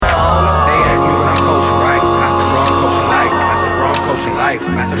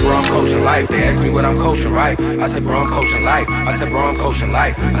life. They asked me what I'm coaching, right? I said, bro, I'm coaching life. I said, bro, I'm coaching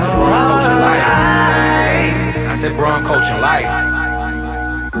life. I said, bro, I'm coaching life. I said, bro, I'm coaching life.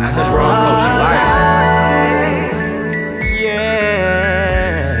 I said, bro, I'm coaching life.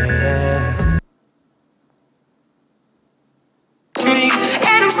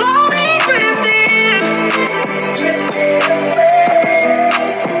 And I'm slowly drifting,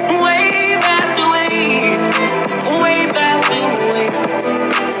 wave after wave, wave after wave.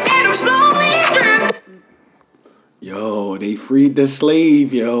 And I'm slowly drifting. Yo, they freed the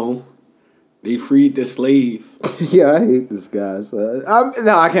slave, yo. They freed the slave. Yeah, I hate this guy. So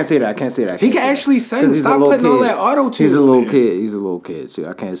no, I can't say that. I can't say that. He can actually sing. Stop putting all that auto-tune. He's a little kid. He's a little kid, too.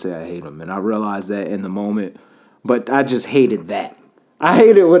 I can't say I hate him. And I realized that in the moment. But I just hated that. I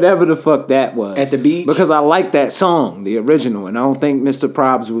hated whatever the fuck that was. At the beach? Because I like that song, the original. And I don't think Mr.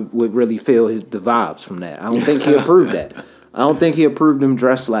 Probs would really feel the vibes from that. I don't think he approved that. I don't think he approved them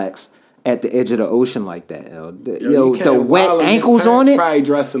dress slacks at the edge of the ocean like that. Yo, the wet ankles on it.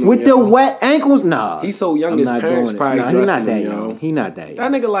 Dressing him, with the wet ankles? Nah. He's so young, his parents probably dressing him, yo. He not that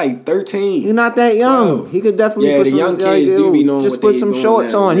young. That nigga like 13. He's not that young. 12. He could definitely put the some, young kids do be knowing just what put they some doing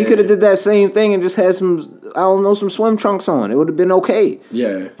shorts now, on. He yeah. could have did that same thing and just had some, I don't know, some swim trunks on. It would have been okay.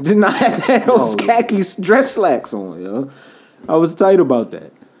 Yeah. Did not have those khaki dress slacks on, yo. I was tight about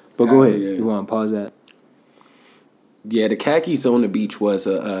that. But go ahead. Yeah. You want to pause that? Yeah, the khakis on the beach was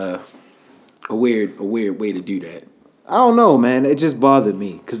a weird way to do that. I don't know, man. It just bothered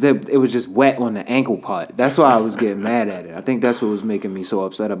me because it was just wet on the ankle part. That's why I was getting mad at it. I think that's what was making me so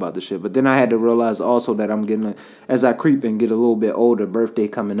upset about the shit. But then I had to realize also that I'm getting, as I creep and get a little bit older, birthday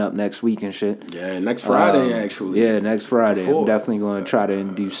coming up next week and shit. Yeah, next Friday, actually. Yeah, next Friday. Before. I'm definitely going to try to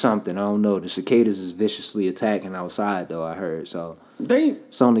do something. I don't know. The cicadas is viciously attacking outside, though, I heard. So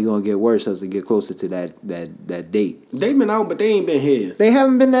it's only going to get worse as we get closer to that date. They've been out, but they ain't been here. They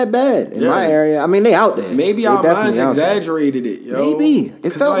haven't been that bad in my area. I mean, they out there. Maybe our minds exaggerated it, yo. Maybe.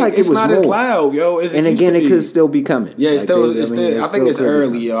 It felt like it was it's not more. as loud, yo. And again, it could still be coming. Yeah, it's still. I think it's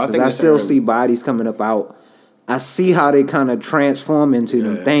early, yo. I still see bodies coming up out. I see how they kind of transform into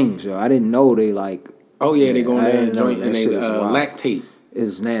them things, yo. I didn't know they like. Oh yeah, they go in there and joint and they lactate.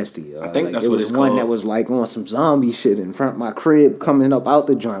 It's nasty. Yo. I think that's what it's called. One that was like on some zombie shit in front of my crib, coming up out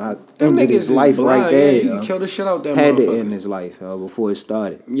the joint. I ended his life right there. Yeah, you killed the shit out that had motherfucker. to end his life before it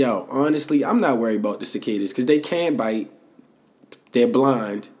started. Yo, honestly, I'm not worried about the cicadas because they can bite. They're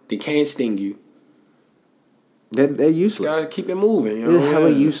blind. They can't sting you. They're useless. You gotta keep it moving, yo. They're hella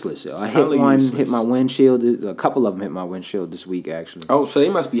useless, yo. I hit my windshield. A couple of them hit my windshield this week, actually. Oh, so they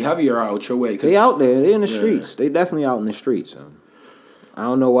must be heavier out your way. They out there. They in the streets. They definitely out in the streets. So. I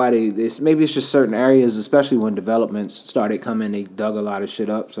don't know why maybe it's just certain areas, especially when developments started coming, they dug a lot of shit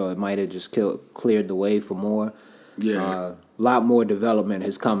up, so it might have just cleared the way for more. Yeah. A lot more development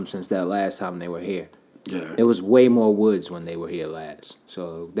has come since that last time they were here. Yeah. It was way more woods when they were here last.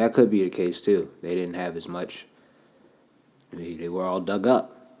 So that could be the case too. They didn't have as much. They were all dug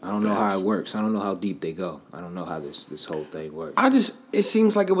up. I don't know how it works. I don't know how deep they go. I don't know how this whole thing works. It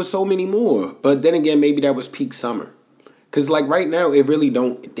seems like it was so many more. But then again, maybe that was peak summer. Because, like, right now, it really they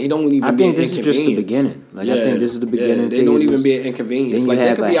don't even be an inconvenience. I think this is just the beginning. I think this is the beginning. They don't even be an inconvenience. Like,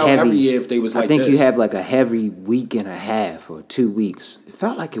 they could be out every year if they was like this. I think you have, like, a heavy week and a half or 2 weeks. It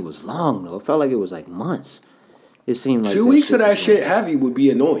felt like it was long, though. It felt like it was, like, months. It seemed like 2 weeks of that shit heavy would be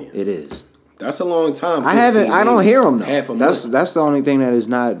annoying. It is. That's a long time. I don't hear them, though. Half a month. That's the only thing that is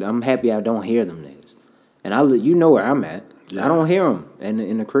not... I'm happy I don't hear them niggas. And you know where I'm at. Yeah. I don't hear them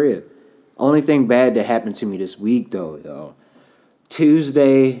in the crib. Only thing bad that happened to me this week, though,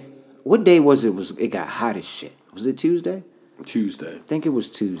 Tuesday, what day was it? It got hot as shit. Was it Tuesday? Tuesday. I think it was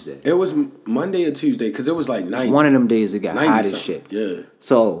Tuesday. It was Monday or Tuesday because it was like 90. One of them days it got hot as shit. Yeah.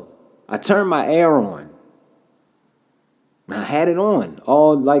 So I turned my air on. And I had it on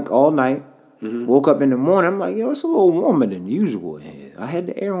all night. Mm-hmm. Woke up in the morning. I'm like, yo, it's a little warmer than usual in here. I had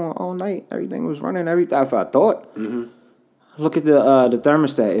the air on all night. Everything was running. Everything I thought. Mm-hmm. Look at the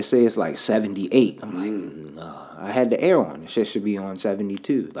thermostat. It says like 78. I'm like, nah. I had the air on. The shit should be on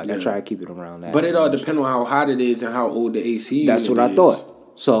 72. Like, I try to keep it around that. But it all depends on how hot it is and how old the AC is. That's what I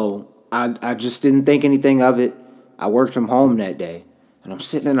thought. So I just didn't think anything of it. I worked from home that day. And I'm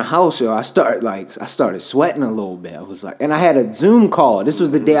sitting in the house, yo. I started sweating a little bit. I was like, and I had a Zoom call. This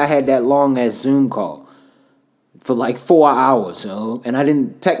was the day I had that long ass Zoom call for like 4 hours, yo. And I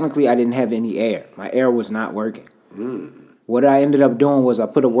didn't have any air. My air was not working. What I ended up doing was I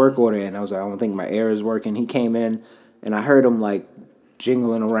put a work order in. I was like, I don't think my air is working. He came in, and I heard him like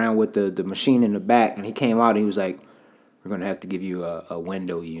jingling around with the machine in the back. And he came out, and he was like, we're going to have to give you a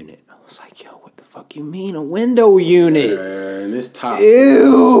window unit. I was like, yo, what the fuck you mean a window unit? in this top.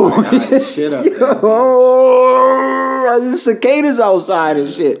 Ew. Shit up there. Oh, there's cicadas outside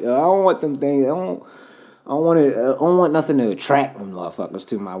and shit. I don't want them things. I don't want nothing to attract them motherfuckers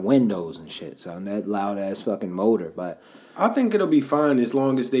to my windows and shit. So that loud ass fucking motor, but I think it'll be fine as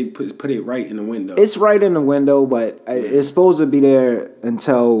long as they put it right in the window. it's right in the window, but it's supposed to be there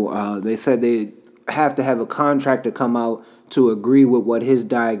until they said they have to have a contractor come out to agree with what his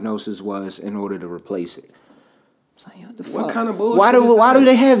diagnosis was in order to replace it. What kind of bullshit? Why do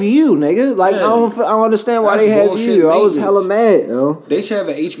they have you, nigga? Like I don't understand why That's they have bullshit you. I was maintenance. hella mad, yo. They should have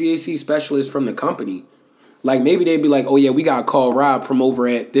an HVAC specialist from the company. Like maybe they'd be like, oh yeah, we gotta call Rob from over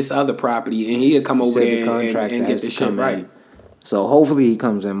at this other property, and he'll come over there and get the shit right. So hopefully he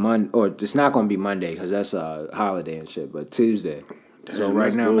comes in Monday, or it's not gonna be Monday because that's a holiday and shit, but Tuesday. Damn, so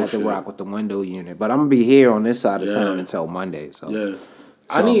right now bullshit. I'm at the rock with the window unit, but I'm gonna be here on this side of town until Monday. So yeah.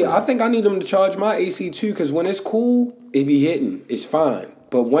 I think I need them to charge my AC too, because when it's cool, it be hitting. It's fine.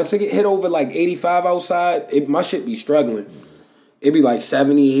 But once it get hit over like 85 outside, my shit be struggling. It be like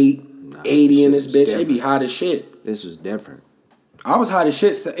 78, 80 in this bitch. Different. It be hot as shit. This was different. I was hot as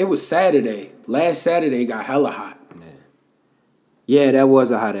shit. It was Saturday. Last Saturday got hella hot. Yeah, that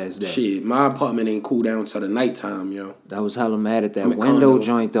was a hot ass day. Shit, my apartment ain't cool down till the nighttime, yo. I was hella mad at that window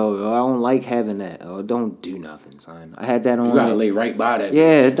joint though. I don't like having that. Oh, don't do nothing, son. I had that on. You gotta lay right by that.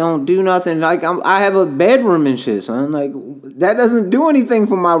 Yeah, don't do nothing. Like I have a bedroom and shit, son. Like that doesn't do anything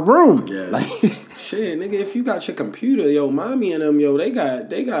for my room. Yeah. Like shit, nigga, if you got your computer, yo, mommy and them, yo, they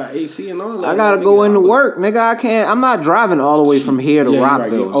got AC and all that. I gotta go into work, nigga. I'm not driving all the way from here to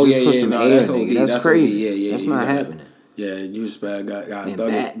Rockville. Right. Oh just for some air, that's OD. nigga. That's crazy. Yeah, that's not happening. Yeah, you just got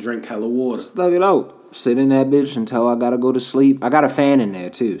thug it, drink hella water. Thug it out. Sit in that bitch until I gotta go to sleep. I got a fan in there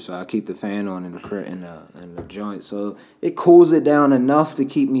too, so I keep the fan on in the joint. So it cools it down enough to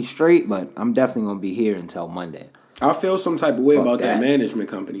keep me straight, but I'm definitely gonna be here until Monday. I feel some type of way about that management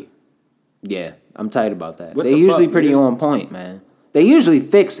company. Yeah, I'm tight about that. They usually pretty on point, man. They usually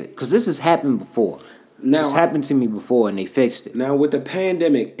fix it, because this has happened before. Now, this happened to me before, and they fixed it. Now, with the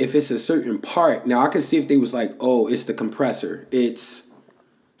pandemic, if it's a certain part, now I can see if they was like, oh, it's the compressor. It's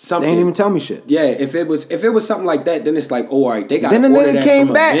something. They didn't even tell me shit. Yeah, if it was something like that, then it's like, oh, all right, they got to order that from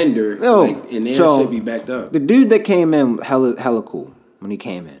a vendor, and then it should be backed up. The dude that came in, hella cool when he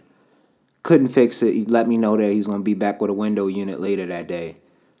came in. Couldn't fix it. He let me know that he was going to be back with a window unit later that day.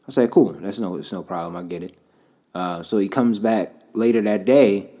 I was like, cool, it's no problem, I get it. So he comes back later that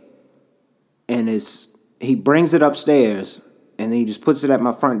day, and he brings it upstairs, and then he just puts it at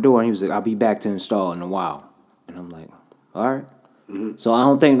my front door, and he was like, I'll be back to install in a while. And I'm like, all right. Mm-hmm. So I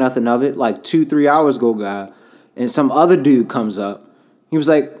don't think nothing of it. Like 2-3 hours go by, and some other dude comes up. He was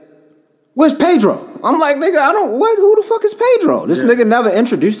like, where's Pedro? I'm like, nigga, who the fuck is Pedro? This nigga never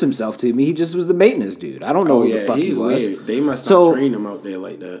introduced himself to me. He just was the maintenance dude. I don't know who the fuck he was. Weird. They must not train him out there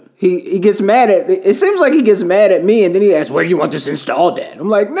like that. He gets mad it seems like he gets mad at me, and then he asks, where do you want this installed at? I'm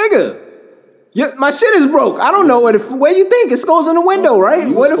like, nigga, my shit is broke. I don't know where you think it goes in the window,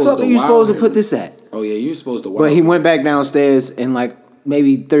 right? Where the fuck are you supposed to put this at? Oh, yeah, you supposed to But he went back downstairs, and like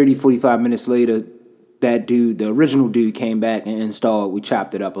maybe 30, 45 minutes later, that dude, the original dude, came back and installed. We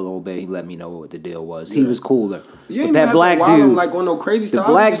chopped it up a little bit. He let me know what the deal was. He was cooler. But that black dude, like on no crazy stuff.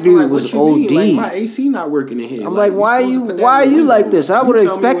 The black dude was OD. Like, my AC not working in here. I'm like, why are you like this? I would have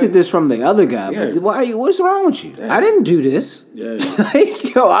expected this from the other guy. Yeah. But what's wrong with you? Yeah. I didn't do this. Yeah.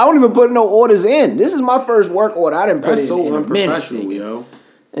 Like, yo, I don't even put no orders in. This is my first work order. I didn't put it in. That's so unprofessional, yo.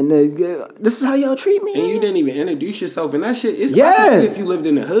 And this is how y'all treat me. And you didn't even introduce yourself. And that shit is if you lived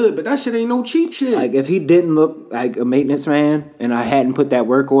in the hood, but that shit ain't no cheap shit. Like if he didn't look like a maintenance man and I hadn't put that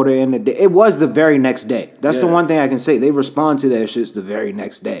work order in, it was the very next day. That's the one thing I can say. They respond to their shits the very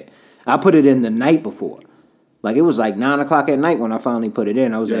next day. I put it in the night before. Like it was like 9:00 at night when I finally put it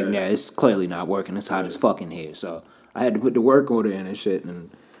in. I was like, yeah, it's clearly not working. It's hot as fucking here. So I had to put the work order in and shit.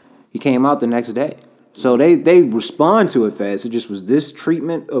 And he came out the next day. So they respond to it fast. It just was this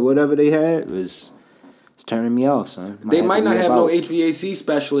treatment or whatever they had it's turning me off, son. They might not have no HVAC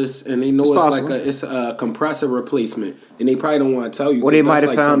specialists, and they know it's a compressor replacement, and they probably don't want to tell you. Well, they might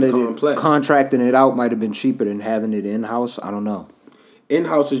have found that contracting it out might have been cheaper than having it in house. I don't know. In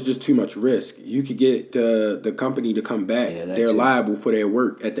house is just too much risk. You could get the company to come back. Yeah, they're liable for their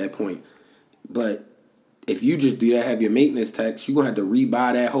work at that point, but. If you just do that, have your maintenance techs, you're going to have to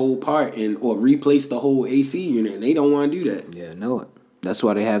rebuy that whole part or replace the whole AC unit, and they don't want to do that. Yeah, I know it. That's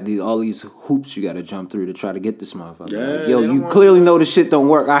why they have all these hoops you got to jump through to try to get this motherfucker. Yeah, like, yo, you clearly know this shit don't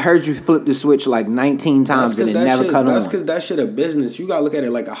work. I heard you flip the switch like 19 times and it never cut on. That's because that shit a business. You got to look at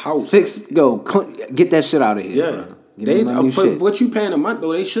it like a house. Get that shit out of here, yeah. Bro. For what you paying a month,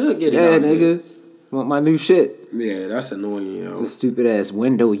 though, they should get it out nigga. Want my new shit. Yeah, that's annoying, yo. The stupid ass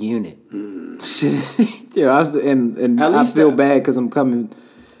window unit. Yeah, I feel bad because I'm coming.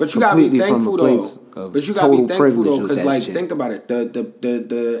 But you gotta be thankful though. Total Because like think about it,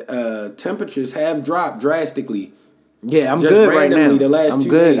 the temperatures have dropped drastically. Yeah, I'm just good right now. The last I'm 2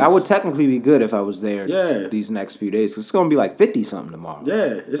 good. days. I would technically be good if I was there. Yeah. These next few days, 'cause it's gonna be like 50 something tomorrow.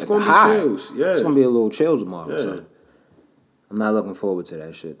 Yeah, it's like gonna be high. chills. Yeah, it's gonna be a little chill tomorrow. Yeah. So I'm not looking forward to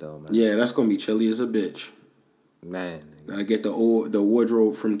that shit though, man. Yeah, that's gonna be chilly as a bitch. Man, Gotta get the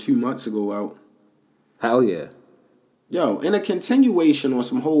wardrobe from 2 months ago out. hell yeah. Yo, in a continuation on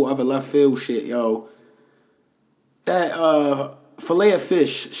some whole other left field shit, yo. That fillet of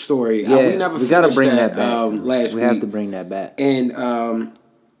fish story. Yeah, we gotta bring that back. Last week. We have to bring that back. And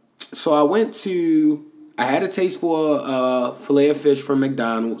so I had a taste for fillet of fish from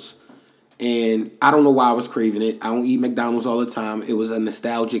McDonald's. And I don't know why I was craving it. I don't eat McDonald's all the time. It was a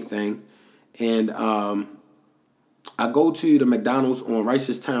nostalgic thing. And I go to the McDonald's on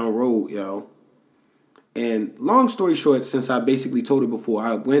Reisterstown Road, yo. And long story short, since I basically told it before,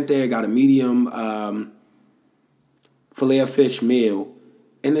 I went there, got a medium filet of fish meal.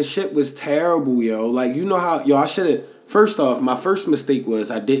 And the shit was terrible, yo. Like, you know how, yo, I should have, first off, my first mistake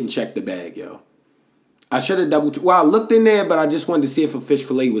was I didn't check the bag, yo. I should have I looked in there, but I just wanted to see if a fish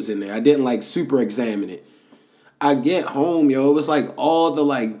fillet was in there. I didn't, like, super examine it. I get home, yo, it was, like, all the,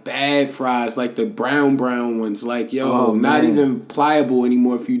 like, bad fries, like the brown ones. Like, yo, not even pliable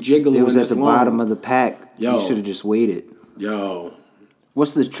anymore if you jiggle it. It was at the bottom of the pack. Yo. You should have just waited. Yo.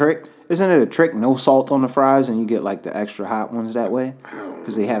 What's the trick? Isn't it a trick? No salt on the fries, and you get like the extra hot ones that way,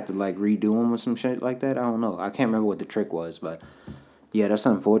 because they have to like redo them with some shit like that. I don't know. I can't remember what the trick was, but yeah, that's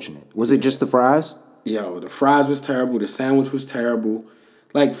unfortunate. Was it just the fries? Yo, the fries was terrible. The sandwich was terrible.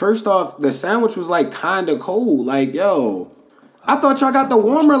 Like, first off, the sandwich was like kind of cold. Like, yo, I thought y'all got the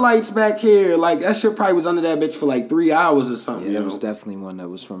warmer lights back here. Like, that shit probably was under that bitch for like 3 hours or something. Yeah, yo. it was definitely one that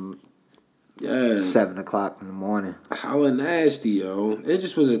was from 7 o'clock in the morning. Hella nasty, yo. It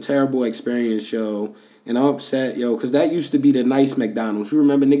just was a terrible experience, yo. And I'm upset, yo, because that used to be the nice McDonald's. You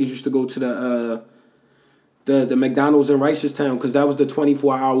remember niggas used to go to the McDonald's in Reisterstown, because that was the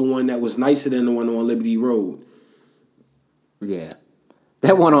 24-hour one that was nicer than the one on Liberty Road. Yeah.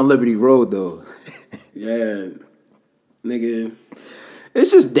 That one on Liberty Road, though. Yeah. Nigga. It's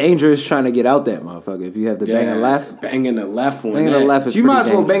just dangerous trying to get out that motherfucker. If you have the banging left. Banging the left on banging that. the left is you might as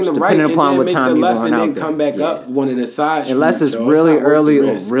well bang the right and upon then what make time the left going and then out come back up one of the side streets. Unless it's really early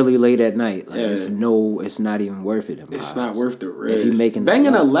or really late at night. Like, it's not even worth it. It's not worth the risk. You making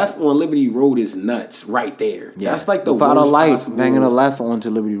banging a left on Liberty Road is nuts right there. Yeah. That's like the without worst a light, possible. Banging a left onto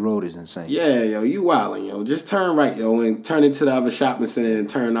Liberty Road is insane. Yeah, yo, you wildin', yo. Just turn right, yo, and turn into the other shopping center and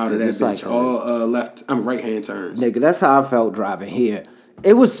turn out of that bitch. Like all left, right-hand turns. Nigga, that's how I felt driving here.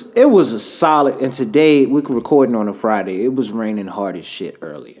 It was a solid, and today, we're recording on a Friday, it was raining hard as shit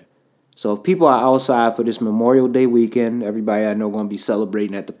earlier. So if people are outside for this Memorial Day weekend, everybody I know going to be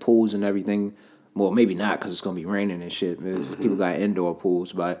celebrating at the pools and everything. Well, maybe not, because it's going to be raining and shit. People got indoor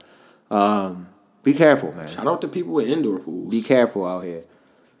pools, but be careful, man. Shout out to people with indoor pools. Be careful out here.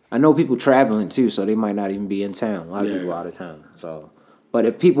 I know people traveling too, so they might not even be in town. A lot of people out of town. So, but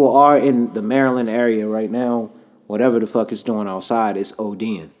if people are in the Maryland area right now, whatever the fuck is doing outside, it's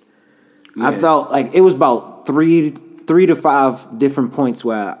ODing. Yeah. I felt like it was about three to five different points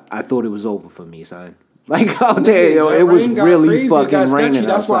where I thought it was over for me, son. Like out there, yo, it was really crazy. Fucking raining.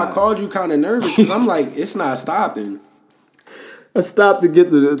 That's why I called you kind of nervous, because I'm like, it's not stopping. I stopped to get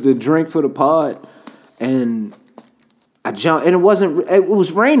the drink for the pod, and I jumped, and it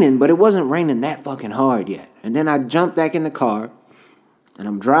was raining, but it wasn't raining that fucking hard yet. And then I jumped back in the car, and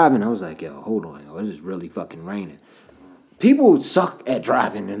I'm driving. I was like, yo, hold on, yo, this is really fucking raining. People suck at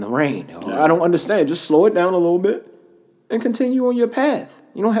driving in the rain. Yo. Yeah. I don't understand. Just slow it down a little bit and continue on your path.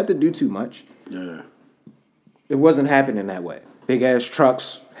 You don't have to do too much. Yeah. It wasn't happening that way. Big ass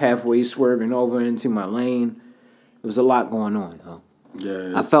trucks halfway swerving over into my lane. There was a lot going on, yo.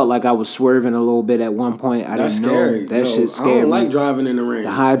 Yeah. I felt like I was swerving a little bit at one point. That's scary. That shit scared me. I don't like driving in the rain.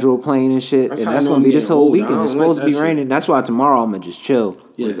 The hydroplane and shit. That's going to be this whole weekend. It's supposed to be raining. That's why tomorrow I'm going to just chill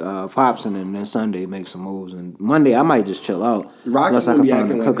with Pops, and then Sunday make some moves. And Monday I might just chill out. Rocky's going to be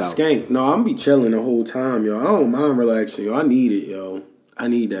acting like a skank. No, I'm going to be chilling the whole time, yo. I don't mind relaxing, yo. I need it, yo. I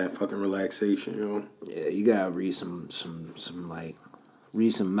need that fucking relaxation, yo. Yeah, you got to read some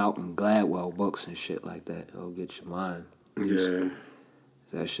Malcolm Gladwell books and shit like that. It'll get your mind. Yeah.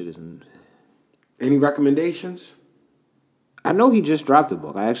 That shit isn't. Any recommendations? I know he just dropped a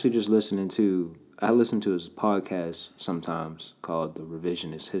book. I actually just listen to his podcast sometimes called The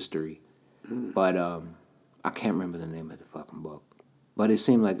Revisionist History. But I can't remember the name of the fucking book. but it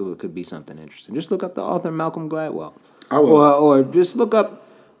seemed like it could be something interesting. Just look up the author Malcolm Gladwell. I will. Or just look up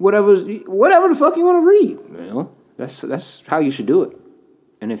whatever the fuck you want to read. You know, that's how you should do it.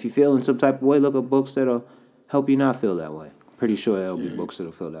 And if you feel in some type of way, look up books that'll help you not feel that way. Pretty sure there'll be books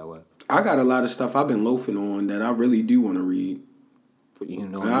that'll feel that way. I got a lot of stuff I've been loafing on that I really do want to read. You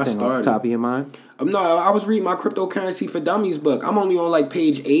know anything off the top of your mind? No, I was reading my Cryptocurrency for Dummies book. I'm only on like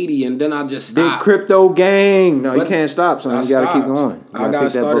page 80, and then I just stopped. Big crypto gang. No, you can't stop, son. You gotta keep going. I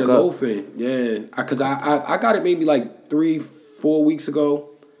got started loafing. Yeah, because I got it maybe like 3-4 weeks ago.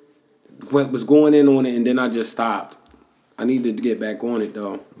 Was going in on it, and then I just stopped. I needed to get back on it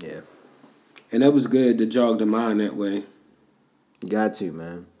though. Yeah, and that was good to jog the mind that way. You got to,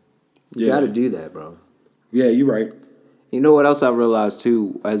 man. You got to do that, bro. Yeah, you're right. You know what else I realized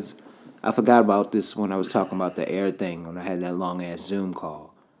too? As I forgot about this when I was talking about the air thing when I had that long ass Zoom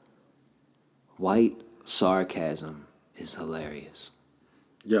call. White sarcasm is hilarious.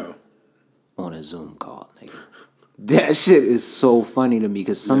 Yo. On a Zoom call, nigga. That shit is so funny to me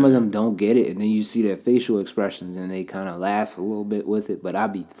because some of them don't get it, and then you see their facial expressions and they kind of laugh a little bit with it, but I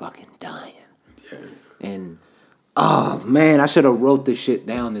be fucking dying. Yeah. And oh man, I should have wrote this shit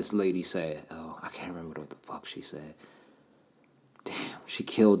down. This lady said, "Oh, I can't remember what the fuck she said." Damn, she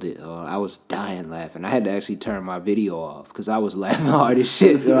killed it. I was dying laughing. I had to actually turn my video off because I was laughing hard as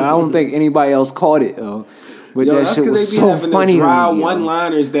shit. I don't think anybody else caught it. But that shit was so funny. Dry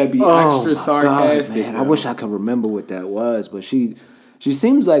one-liners that be extra sarcastic. God, man. I wish I could remember what that was. But she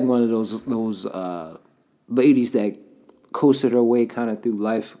seems like one of those ladies that coasted her way kind of through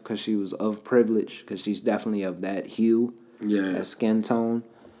life because she was of privilege. Because she's definitely of that hue, that skin tone,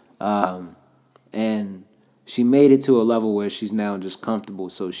 and she made it to a level where she's now just comfortable.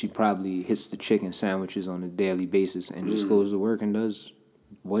 So she probably hits the chicken sandwiches on a daily basis and just goes to work and does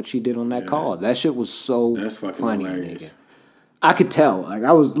what she did on that call. That shit was so funny, nigga. I could tell. Like,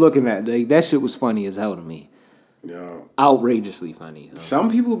 I was looking at that shit was funny as hell to me. Yo. Outrageously funny. Some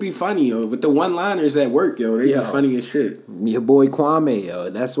people be funny, yo. With the one-liners at work, yo, they be funny as shit. Your boy Kwame, yo.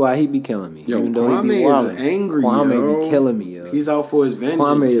 That's why he be killing me. Yo, Kwame is angry, Kwame be killing me, yo. He's out for his vengeance,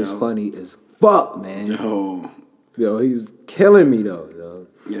 Kwame is funny as fuck, man. Yo, he's killing me, though, yo.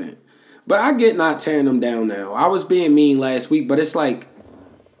 Yeah. But I get not tearing them down now. I was being mean last week, but it's like,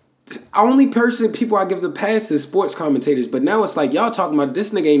 only people I give the pass is sports commentators, but now it's like y'all talking about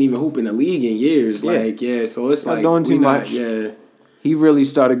this nigga ain't even hooping the league in years. So it's not like doing too much. Yeah, he really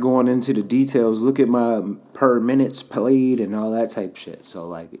started going into the details. Look at my per minutes played and all that type of shit. So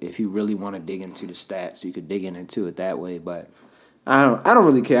like, if you really want to dig into the stats, you could dig into it that way. But I don't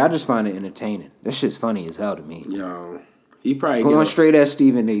really care. I just find it entertaining. That shit's funny as hell to me. Yo, he probably going straight at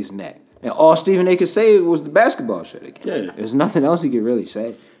Stephen A's neck, and all Stephen A could say was the basketball shit again. Yeah, there's nothing else he could really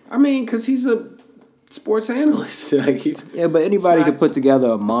say. I mean, because he's a sports analyst. But anybody could put together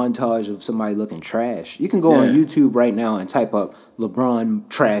a montage of somebody looking trash. You can go on YouTube right now and type up LeBron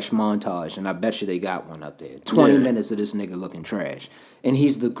trash montage, and I bet you they got one up there. 20 minutes of this nigga looking trash. And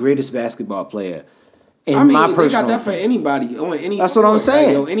he's the greatest basketball player in my personal they got that for anybody on any That's sport. what I'm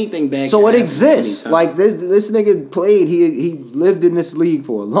saying. Like, anything bad. So it exists. Like this nigga played, he lived in this league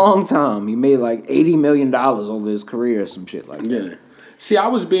for a long time. He made like $80 million over his career or some shit like that. Yeah. See, I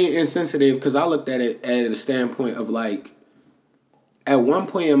was being insensitive because I looked at it at a standpoint of like, at one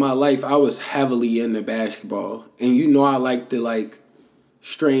point in my life, I was heavily into basketball. And I liked the like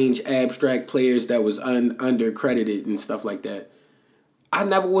strange abstract players that was undercredited and stuff like that. I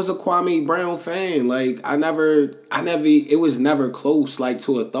never was a Kwame Brown fan. Like, it was never close like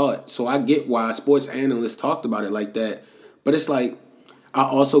to a thought. So I get why sports analysts talked about it like that. But it's like, I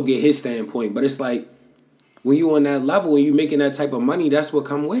also get his standpoint. But it's like, when you on that level and you making that type of money, that's what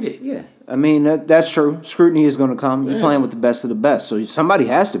come with it. Yeah. I mean, that's true. Scrutiny is going to come. You're playing with the best of the best. So somebody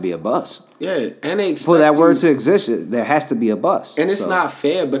has to be a bust. Yeah. And they expect for that word to exist, there has to be a bust. And it's not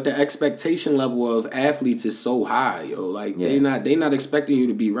fair, but the expectation level of athletes is so high, yo. Like, they not expecting you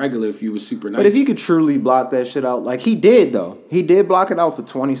to be regular if you were super nice. But if you could truly block that shit out, like he did, though. He did block it out for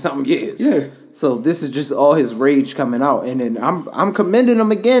 20-something years. Yeah. So this is just all his rage coming out. And then I'm commending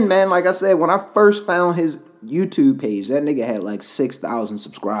him again, man. Like I said, when I first found his YouTube page, that nigga had like 6,000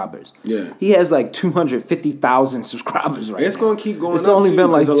 subscribers. Yeah. He has like 250,000 subscribers right now. It's going to keep going up. It's only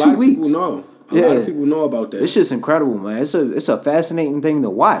been like 2 weeks. A lot of people know about that. This shit's incredible, man. It's a fascinating thing to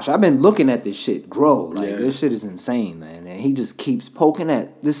watch. I've been looking at this shit grow. Like, this shit is insane, man. And he just keeps poking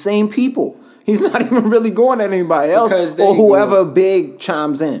at the same people. He's not even really going at anybody else or whoever big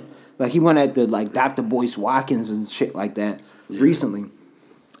chimes in. Like, he went at the like Dr. Boyce Watkins and shit like that recently.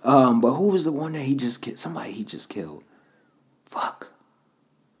 But who was the one that he just killed? Somebody he just killed. Fuck.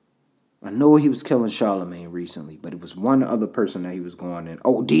 I know he was killing Charlamagne recently, but it was one other person that he was going in.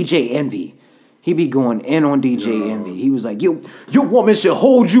 Oh, DJ Envy. He be going in on DJ Envy. He was like, your woman should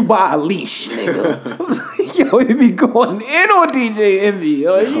hold you by a leash, nigga. Yo, he be going in on DJ Envy.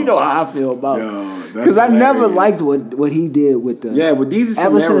 Yo. You know how I feel about it. Because I never liked what he did with the... Yeah, with Deezus and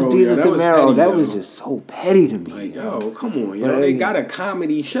Ever Mero, since Deezus and Mero, that was yo. just so petty to me. Like, yo, come on, yo. They got a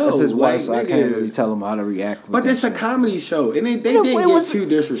comedy show. That's his wife, so I nigga. can't really tell him how to react. But it's a comedy show, and they didn't get too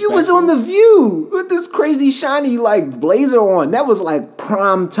disrespectful. You was on The View with this crazy shiny like blazer on. That was like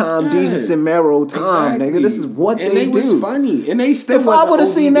prime time Deezus and Mero time, nigga. This is what they do. And they was funny, and they still. If I would have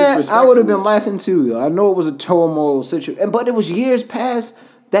seen that, I would have been laughing too. Yo. I know it was a turmoil situation, but it was years past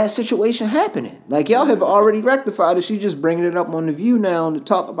that situation happening. Like, y'all have already rectified it. She just bringing it up on The View now to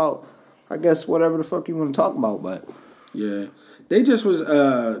talk about, I guess, whatever the fuck you want to talk about. But yeah, they just was.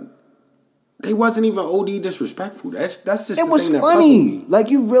 They wasn't even OD disrespectful. That's just. It was funny. Like,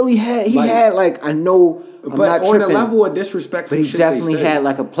 you really had. He had like, I know. I'm but not on tripping, the level of disrespectful, but he shit definitely they said, had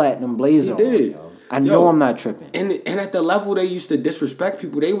like a platinum blazer. He did. On, I know I'm not tripping. And at the level they used to disrespect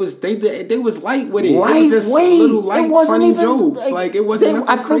people, they was light with it. Lightweight. It was just little light, it wasn't funny even, jokes. Like it wasn't.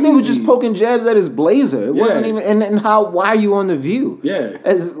 I think they were just poking jabs at his blazer. It wasn't even. And how? Why are you on The View? Yeah.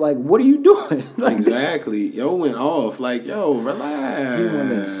 As like, what are you doing? Like, exactly. Yo went off. Like, yo, relax. He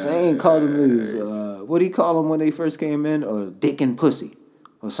went insane. Called him his. What did he call him when they first came in? Or dick and pussy,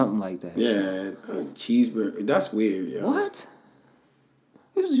 or something like that. Yeah, cheeseburger. That's weird, yo. What?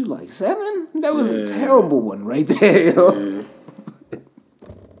 Was you like 7? That was a terrible one right there, yo. Yeah.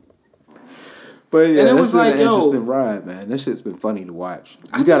 But yeah, and it was like, an yo, interesting ride, man. That shit's been funny to watch.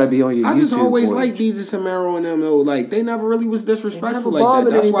 You gotta be on your YouTube. I just always boy. liked Deezus and Mero and them though. Like they never really was disrespectful like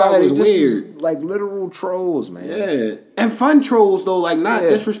that. That's That's why it was weird. Was like literal trolls, man. Yeah, and fun trolls though, like not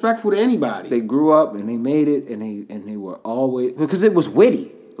disrespectful to anybody. They grew up and they made it, and they were always because it was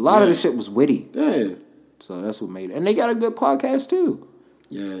witty. A lot of the shit was witty. Yeah. So that's what made it, and they got a good podcast too.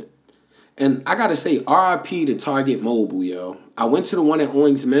 Yeah. And I gotta say, RIP to Target Mobile, yo. I went to the one at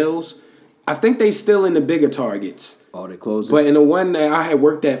Owings Mills. I think they still in the bigger Targets. Oh, they closed it? But in the one that I had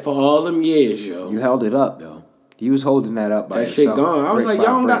worked at for all them years, yo. You held it up, though. You was holding that up by that yourself. Shit gone. I was like, y'all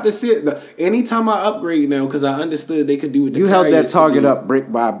don't got to see it. Anytime I upgrade now, because I understood they could do it. You held that Target up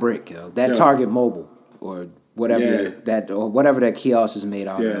brick by brick, yo. That Target Mobile or whatever whatever that kiosk is made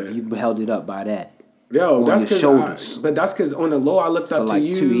out of. You held it up by that. Yo, that's because. But that's because on the low, I looked up to like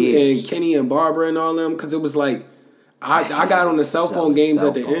you and Kenny and Barbara and all them because it was like I got on the cell phone games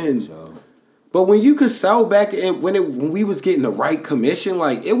at the end. Yo. But when you could sell back when we was getting the right commission,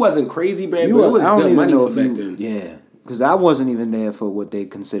 like it wasn't crazy bad, but it was good money for back then. Yeah, because I wasn't even there for what they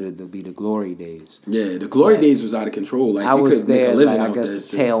considered to be the glory days. Yeah, the glory days was out of control. Like I was there, make a living I guess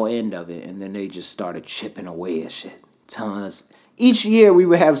the tail end of it, and then they just started chipping away at shit, telling us. Each year we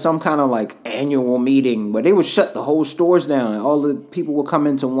would have some kind of like annual meeting where they would shut the whole stores down. All the people would come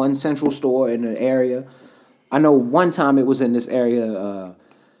into one central store in the area. I know one time it was in this area.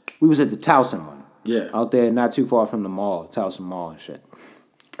 We was at the Towson one. Yeah. Out there, not too far from the mall, Towson Mall and shit.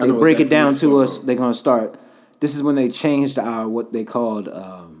 They break it down to us. They're going to start. This is when they changed our, what they called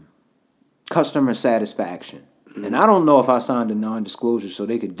customer satisfaction. Mm-hmm. And I don't know if I signed a non-disclosure, so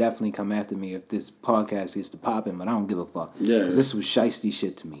they could definitely come after me if this podcast gets to popping, but I don't give a fuck. Yeah. This was shiesty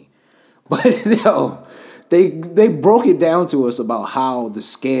shit to me. But, yo, they broke it down to us about how the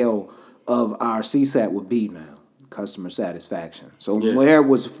scale of our CSAT would be now. Customer satisfaction. So where it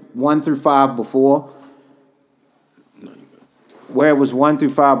was 1 through 5 before,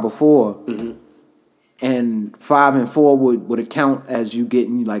 mm-hmm. and 5 and 4 would account as you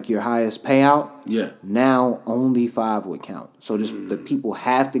getting like your highest payout. Yeah. Now only 5 would count. So just the people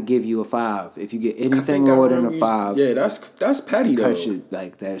have to give you a 5 if you get anything lower than a 5. Yeah, that's petty though. Cut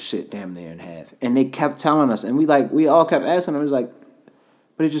like that shit damn near in half. And they kept telling us, and we all kept asking them. It was like.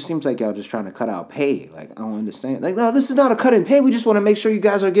 But it just seems like y'all just trying to cut out pay. Like, I don't understand. Like, no, this is not a cut in pay. We just want to make sure you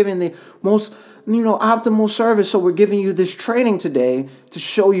guys are giving the most, optimal service. So we're giving you this training today to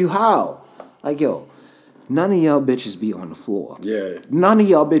show you how. Like, yo, none of y'all bitches be on the floor. Yeah. None of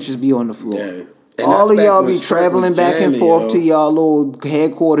y'all bitches be on the floor. Yeah. All of y'all be traveling back and forth to y'all little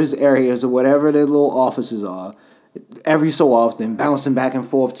headquarters areas or whatever their little offices are. Every so often, bouncing back and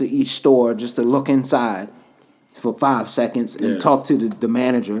forth to each store just to look inside. For 5 seconds and talk to the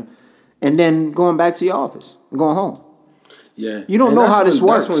manager, and then going back to your office and going home. Yeah, you don't know how this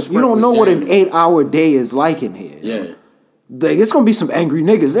works. You don't know what an 8-hour day is like in here. Yeah, like it's gonna be some angry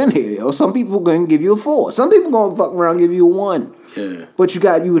niggas in here. Yo. Some people gonna give you a 4. Some people gonna fuck around and give you a 1. Yeah, but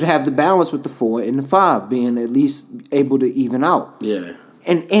you would have the balance with the 4 and the 5 being at least able to even out. Yeah,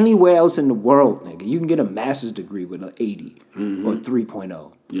 and anywhere else in the world, nigga, you can get a master's degree with an 80 or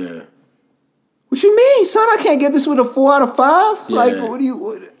 3.0. Yeah. What you mean, son? I can't get this with a 4 out of 5. Yeah. Like,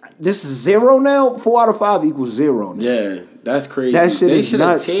 this is 0 now. 4 out of 5 equals 0 now. Yeah, that's crazy. That shit is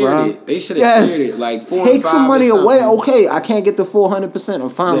nuts, bro. They should have tiered it like 4 Take and 5 some money or away. something. Okay, I can't get the 400%. I'm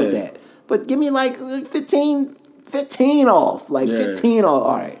fine with that. But give me like 15 off. Like 15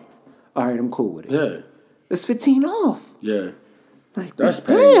 off. All right, I'm cool with it. Yeah, it's 15 off. Yeah, like that's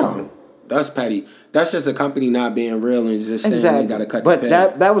damn. petty. That's petty. That's just a company not being real and just saying they gotta cut the pay.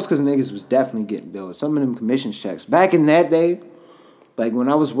 But that was because niggas was definitely getting billed. Some of them commission checks back in that day. Like when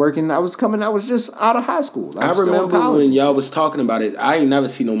I was working, I was just out of high school. I remember when y'all was talking about it. I ain't never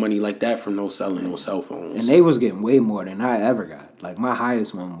seen no money like that from no selling no cell phones. And they was getting way more than I ever got. Like my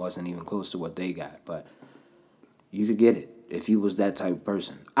highest one wasn't even close to what they got. But you could get it if you was that type of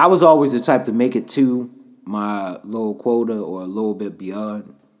person. I was always the type to make it to my little quota or a little bit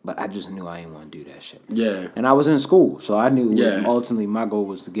beyond. But I just knew I didn't want to do that shit. Yeah. And I was in school, so I knew ultimately my goal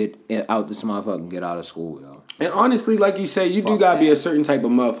was to get out this motherfucker and get out of school, yo. And honestly, like you say, you do gotta be a certain type of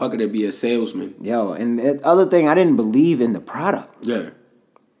motherfucker to be a salesman. Yo, and the other thing, I didn't believe in the product. Yeah.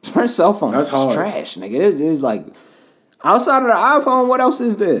 Sprint cell phone is trash, nigga. It's like, outside of the iPhone, what else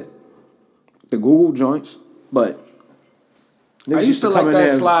is there? The Google joints, but... I used to like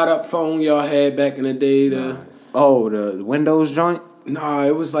that slide-up phone y'all had back in the day. The Windows joint? No,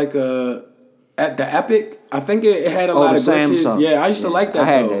 it was like at the Epic. I think it had a lot of glitches. Samsung. Yeah, I used to like that. I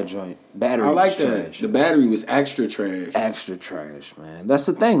had that joint. Battery. I like that. Trash. The battery was extra trash. Extra trash, man. That's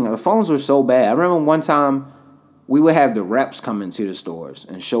the thing. The phones were so bad. I remember one time we would have the reps come into the stores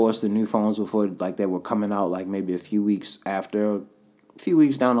and show us the new phones before, like they were coming out, like maybe a few weeks down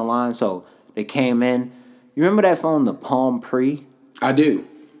the line. So they came in. You remember that phone, the Palm Pre? I do.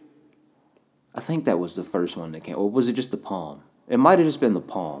 I think that was the first one that came. Or was it just the Palm? It might have just been the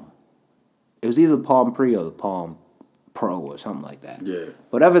Palm. It was either the Palm Pre or the Palm Pro or something like that. Yeah.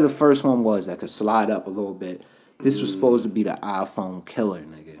 Whatever the first one was that could slide up a little bit, this was supposed to be the iPhone killer,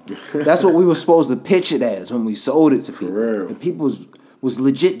 nigga. That's what we were supposed to pitch it as when we sold it to people. For real. And people was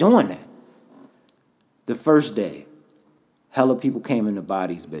legit doing that. The first day, hella people came in to buy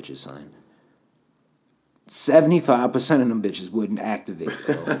these bitches, son. 75% of them bitches wouldn't activate.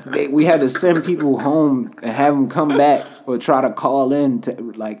 We had to send people home and have them come back or try to call in to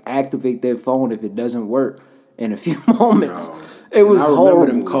like activate their phone if it doesn't work in a few moments. No. It was horrible. I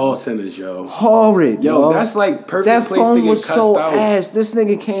remember them call centers, yo. Horrid, yo. That's like perfect place to get cussed out. That phone was so ass. This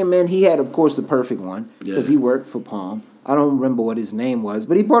nigga came in. He had, of course, the perfect one because he worked for Palm. I don't remember what his name was,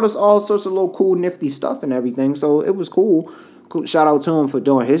 but he brought us all sorts of little cool, nifty stuff and everything. So it was cool. Shout out to him for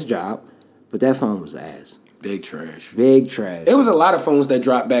doing his job. But that phone was ass. Big trash. Big trash. It was a lot of phones that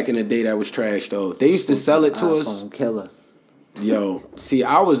dropped back in the day that was trash, though. They used to sell it to us. iPhone killer. Yo, see,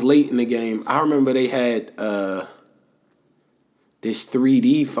 I was late in the game. I remember they had this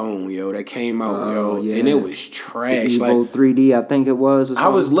 3D phone, yo, that came out, and it was trash. The Evo 3D, I think it was. I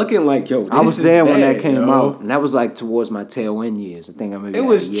was looking like, yo, this I was is there when bad, that came out, and that was like towards my tail end years. I think I maybe it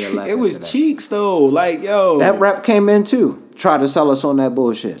was cheeks though, like yo. That rep came in too. Tried to sell us on that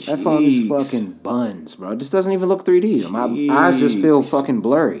bullshit. That phone is fucking buns, bro. This doesn't even look 3D. My eyes just feel fucking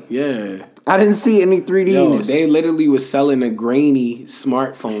blurry. Yeah. I didn't see any 3D. Yo, they literally was selling a grainy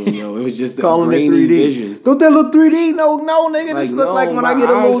smartphone, yo. It was just a grainy 3D. vision. Don't that look 3D? No, nigga. This look like when I get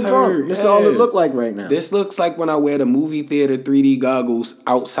a little drunk. That's all it look like right now. This looks like when I wear the movie theater 3D goggles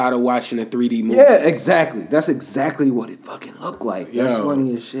outside of watching a 3D movie. Yeah, exactly. That's exactly what it fucking looked like. That's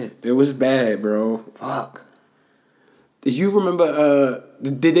funny as shit. It was bad, bro. Fuck. Do you remember?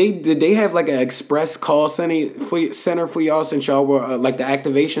 Did they have like an express call center for y'all since y'all were like the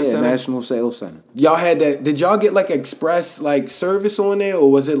activation center? National Sales Center. Y'all had that. Did y'all get like express like service on there,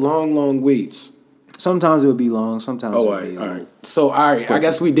 or was it long waits? Sometimes it would be long. Sometimes. Oh, all right. So I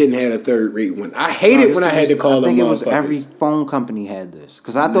guess we didn't have a third rate one. I hate it when I had to call them. I think it was every phone company had this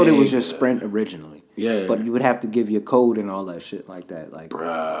because I thought it was just Sprint originally. Yeah. But you would have to give your code and all that shit like that. Like,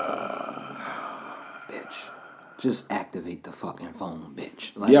 bruh. Bitch. Just activate the fucking phone,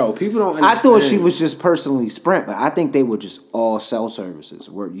 bitch. Like, yo, people don't understand. I thought she was just personally Sprint, but I think they were just all cell services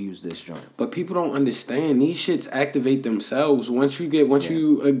use this joint. But people don't understand. These shits activate themselves. Once you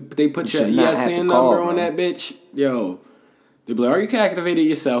they put your ESN number on that bitch, yo, they be like, you can activate it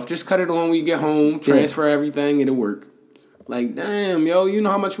yourself. Just cut it on when you get home, transfer everything, it'll work. Like, damn, yo, you know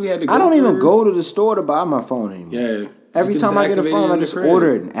how much we had to go I don't through? even go to the store to buy my phone anymore. Yeah. Every time I get a phone, I just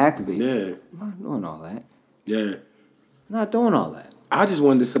order it and activate it. Yeah. I'm not doing all that. Yeah. Not doing all that. I just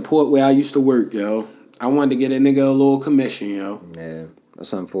wanted to support where I used to work, yo. I wanted to get a nigga a little commission, yo. Yeah,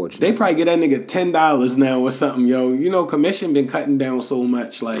 that's unfortunate. They probably get that nigga $10 now or something, yo. You know, commission been cutting down so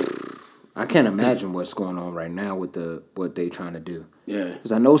much, like, I can't imagine what's going on right now with what they trying to do. Yeah.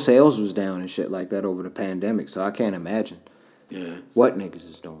 Because I know sales was down and shit like that over the pandemic, so I can't imagine. Yeah. What niggas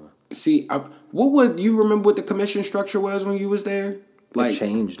is doing. See, what would you remember what the commission structure was when you was there? Like it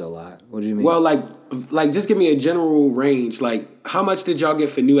changed a lot. What do you mean? Well, like just give me a general range. Like, how much did y'all get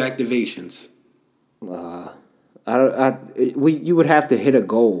for new activations? You would have to hit a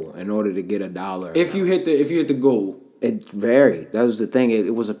goal in order to get $1. If you hit the goal, it varied. That was the thing.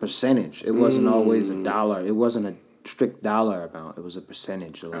 It was a percentage. It wasn't always $1. It wasn't a strict dollar amount. It was a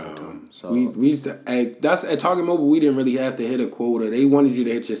percentage a lot of times. So we used to at Target Mobile. We didn't really have to hit a quota. They wanted you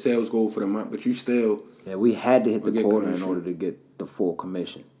to hit your sales goal for the month, but you still we had to hit the quota commission in order to get the full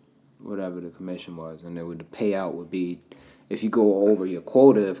commission, whatever the commission was, and then the payout would be. If you go over your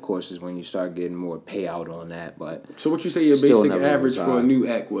quota, of course, is when you start getting more payout on that. But so what you say your basic average for a new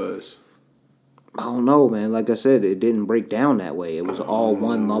act was? I don't know, man. Like I said, it didn't break down that way. It was all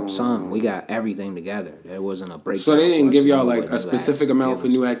one lump sum. We got everything together. There wasn't a breakdown. So they didn't give y'all like a specific amount for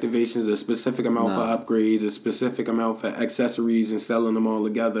new activations, a specific amount for upgrades, a specific amount for accessories and selling them all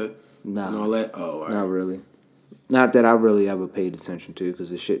together, and all that. Oh, not really. Not that I really ever paid attention to because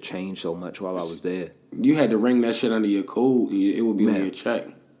the shit changed so much while I was there. You had to ring that shit under your code. It would be on your check.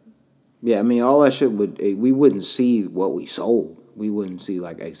 Yeah, I mean, all that shit we wouldn't see what we sold. We wouldn't see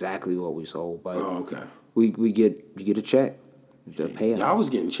like exactly what we sold, but you get a check, the payout. Y'all was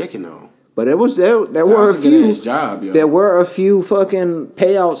getting chicken though. But there were a few. Job, yo. There were a few fucking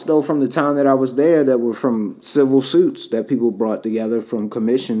payouts though from the time that I was there that were from civil suits that people brought together from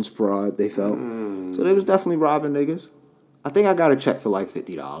commissions fraud. They felt so they was definitely robbing niggas. I think I got a check for like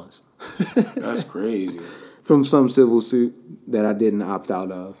 $50. That's crazy. From some civil suit that I didn't opt out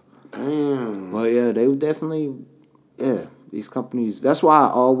of. Damn. Well, yeah, they were definitely these companies. That's why I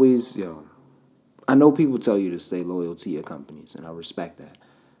always I know people tell you to stay loyal to your companies, and I respect that.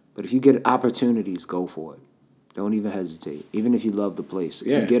 But if you get opportunities, go for it. Don't even hesitate. Even if you love the place.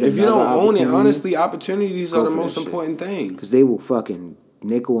 Yeah. If you don't own it, honestly, opportunities are the most important thing. Because they will fucking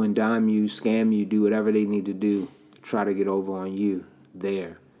nickel and dime you, scam you, do whatever they need to do to try to get over on you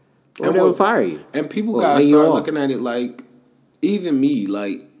there. Or they'll fire you. And people gotta start looking at it like, even me,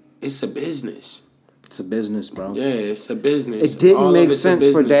 like, it's a business. It's a business, bro. Yeah, it's a business. It didn't make sense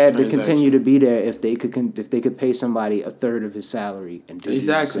for Dad to continue to be there if they could pay somebody 1/3 of his salary and do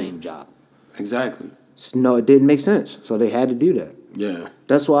the same job. Exactly. No, it didn't make sense. So they had to do that. Yeah.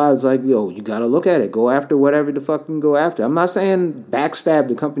 That's why I was like, you gotta look at it. Go after whatever the fuck you can go after. I'm not saying backstab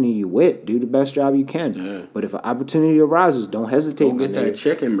the company you with. Do the best job you can. Yeah. But if an opportunity arises, don't hesitate. Go get that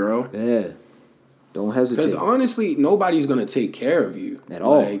chicken, bro. Yeah. Don't hesitate. Because honestly, nobody's going to take care of you. At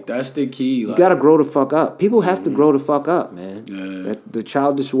all. Like, that's the key. You got to grow the fuck up. People have to grow the fuck up, man. Yeah. The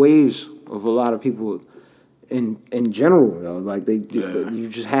childish ways of a lot of people in general, like you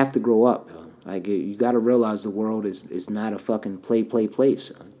just have to grow up. Like, you got to realize the world is not a fucking play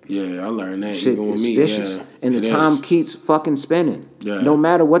place. Yeah, I learned that. Shit is vicious. Yeah, and the time keeps fucking spinning. Yeah. No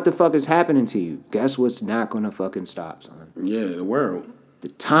matter what the fuck is happening to you, guess what's not going to fucking stop, son? Yeah, the world. The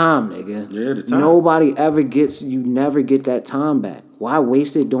time, nigga. Yeah, the time. Nobody ever you never get that time back. Why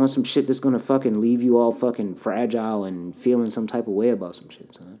waste it doing some shit that's gonna fucking leave you all fucking fragile and feeling some type of way about some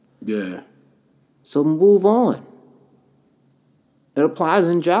shit, son? Yeah. So move on. It applies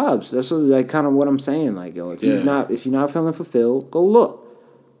in jobs. That's kind of what I'm saying. Like, if you're not feeling fulfilled, go look.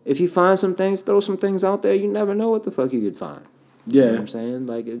 If you find some things, throw some things out there. You never know what the fuck you could find. Yeah. You know what I'm saying?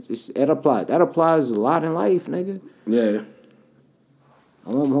 Like, it applies. That applies a lot in life, nigga. Yeah. I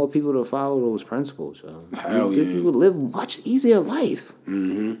want more people to follow those principles. Hell yeah. You would live a much easier life.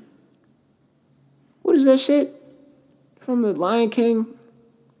 Mm-hmm. What is that shit from the Lion King?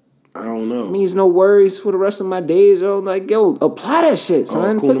 I don't know. It means no worries for the rest of my days. Apply that shit,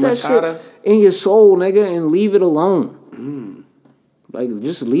 son. Put that shit in your soul, nigga, and leave it alone. Like,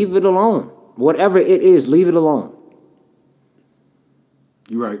 just leave it alone. Whatever it is, leave it alone.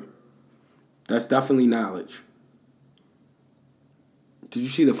 You're right. That's definitely knowledge. Did you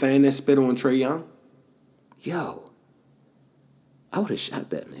see the fan that spit on Trae Young? Yo. I would have shot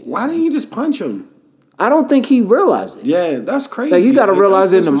that nigga. Why didn't you just punch him? I don't think he realized it. Yeah, that's crazy. Like, you got to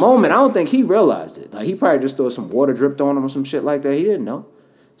realize it in the moment. I don't think he realized it. Like, he probably just threw some water dripped on him or some shit like that. He didn't know.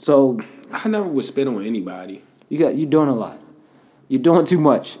 So I never would spit on anybody. You're doing a lot. You're doing too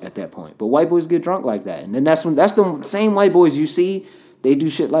much at that point. But white boys get drunk like that. And then that's the same white boys you see, they do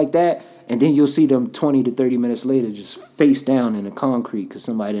shit like that. And then you'll see them 20 to 30 minutes later just face down in the concrete because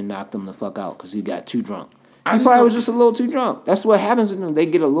somebody didn't knock them the fuck out because he got too drunk. He probably was just a little too drunk. That's what happens to them. They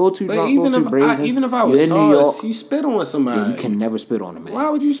get a little too drunk, a little too brazen. Even if I was sauce, you spit on somebody. Yeah, you can never spit on a man. Why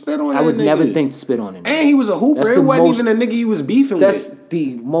would you spit on I would that nigga? never think to spit on him. And he was a hooper. It wasn't even a nigga he was beefing that's with. That's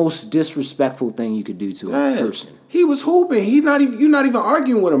the most disrespectful thing you could do to a person. He was hooping. You're not even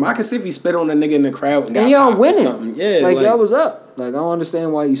arguing with him. I could see if he spit on a nigga in the crowd and y'all winning. Yeah, like y'all was up. Like, I don't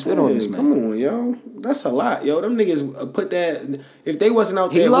understand why you spit on this man. Come on, yo. That's a lot, yo. Them niggas put that. If they wasn't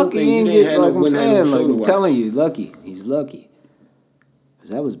out there hooping, you didn't have no win no show to watch. I'm telling you, lucky. He's lucky. Because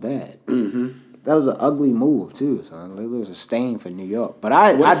that was bad. Mm-hmm. That was an ugly move, too, son. There was a stain for New York. But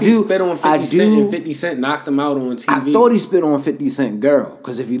what if he spit on 50 Cent and 50 Cent knocked him out on TV? I thought he spit on 50 Cent girl.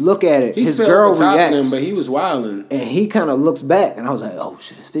 Because if you look at it, his girl reacts. Him, but he was wilding. And he kind of looks back. And I was like, oh,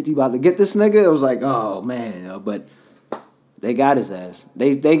 shit, is 50 about to get this nigga? It was like, oh, man. But they got his ass.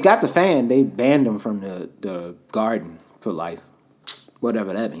 They got the fan. They banned him from the garden for life.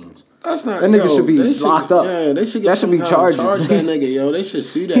 Whatever that means. That's not. That nigga should be locked up. Yeah, they should get that should be charges. Charge that nigga, yo. They should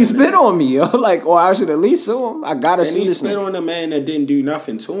sue that. He spit on me, yo. Like, or I should at least sue him. I gotta sue this nigga. He spit on the man that didn't do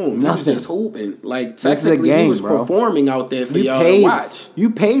nothing to him. Nothing. He was just hooping. Like, technically, he was performing out there for y'all to watch.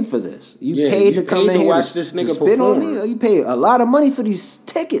 You paid for this. You paid to come in here watch this nigga spit perform. On me. You paid a lot of money for these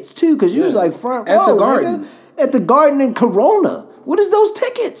tickets too, because you was like front row at the Garden. Nigga, at the Garden in Corona. What is those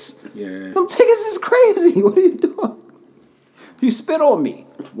tickets? Yeah, them tickets is crazy. What are you doing? You spit on me.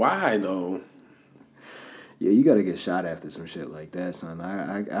 Why though? Yeah, you got to get shot after some shit like that, son.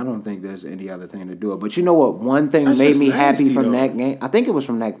 I don't think there's any other thing to do it. But you know what? One thing made me happy from that game. I think it was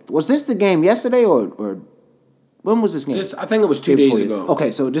from that. Was this the game yesterday or when was this game? I think it was 2 days ago.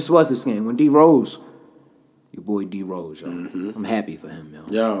 Okay, so this was this game when D Rose, your boy D Rose, yo. Mm-hmm. I'm happy for him,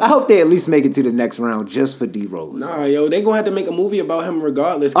 yo. I hope they at least make it to the next round just for D Rose. Nah, yo, they gonna have to make a movie about him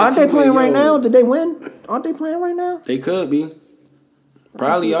regardless. Aren't they playing right now? Did they win? Aren't they playing right now? They could be.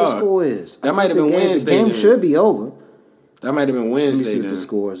 Probably are. What the score is? That might have been Wednesday. The game should be over. That might have been Wednesday. Let me see what the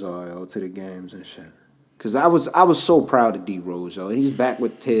scores are, yo, to the games and shit. Cause I was so proud of D Rose, yo. He's back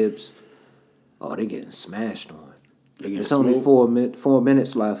with Tibbs. Oh, they getting smashed on. It's only 4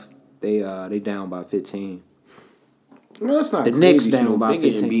 minutes left. They down by 15. No, that's not the Knicks down by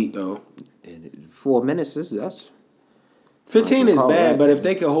 15. Getting beat though. 4 minutes. That's 15 is bad, but if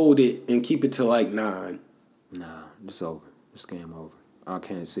they could hold it and keep it to like 9. Nah, it's over. It's game over. I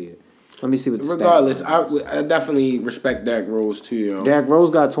can't see it. Let me see what the regardless, I definitely respect Derrick Rose too, yo. Derrick Rose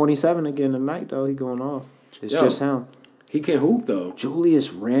got 27 again tonight, though. He going off. It's just him. He can hoop, though.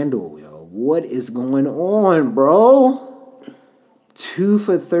 Julius Randle, yo. What is going on, bro? 2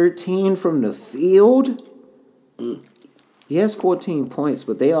 for 13 from the field. He has 14 points,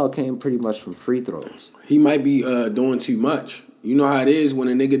 but they all came pretty much from free throws. He might be doing too much. You know how it is when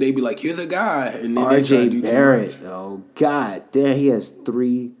a nigga, they be like, you're the guy. And then they try to do Barrett, too much. Oh, God. There he has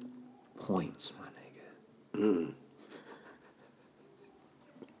 3 points, my nigga.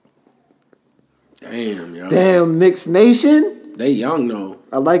 Damn, yo. Damn, Knicks Nation. They young, though.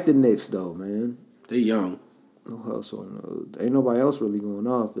 I like the Knicks, though, man. They young. No hustle. No. Ain't nobody else really going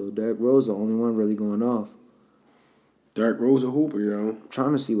off, though. Derrick Rose the only one really going off. Derrick Rose a hooper, yo. I'm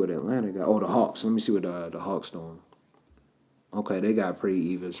trying to see what Atlanta got. Oh, the Hawks. Let me see what the Hawks doing. Okay, they got a pretty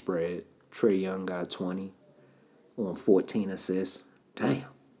even spread. Trae Young got 20 on 14 assists. Damn.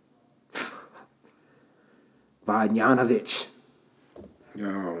 Vajanovic.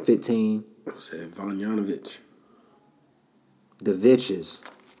 Yo. 15. I said Vajanovic. The Vitches.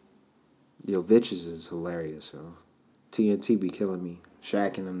 Yo, Vitches is hilarious, yo. TNT be killing me.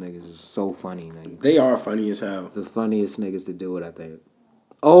 Shaq and them niggas is so funny, nigga. They are funny as hell. The funniest niggas to do it, I think.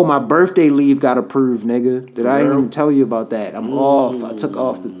 Oh, my birthday leave got approved, nigga. Did I even tell you about that? I'm off. I took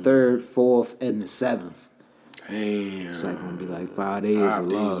off the 3rd, 4th, and the 7th. Damn. It's like going to be like 5 days of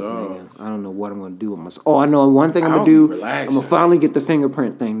love, nigga. I don't know what I'm going to do with myself. Oh, I know one thing I'm going to do. I'm going to finally get the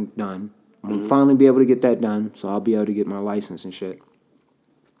fingerprint thing done. I'm going to finally be able to get that done, so I'll be able to get my license and shit.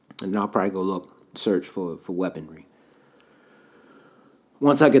 And then I'll probably go search for weaponry.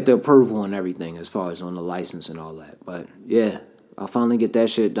 Once I get the approval and everything as far as on the license and all that. But, yeah. I'll finally get that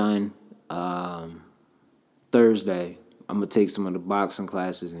shit done Thursday. I'm going to take some of the boxing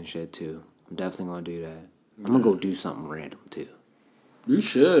classes and shit, too. I'm definitely going to do that. I'm going to go do something random, too. You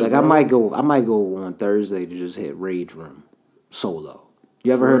should, Like, bro. I might go on Thursday to just hit Rage Room solo.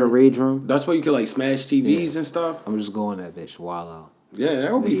 You ever heard of Rage Room? That's where you can, like, smash TVs and stuff? I'm just going that bitch while out. Yeah,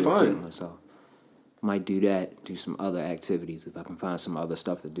 that would be fun. Myself. Might do that, do some other activities if I can find some other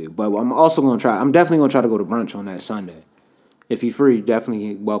stuff to do. But I'm also going to try, I'm definitely going to try to go to brunch on that Sunday. If you're free,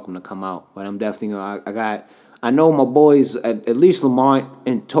 definitely welcome to come out. But I'm definitely I know my boys, at least Lamont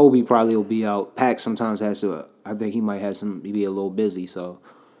and Toby probably will be out. Pac sometimes has to, I think he might have be a little busy, so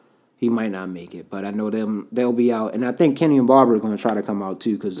He might not make it, but I know they'll be out. And I think Kenny and Barbara are going to try to come out,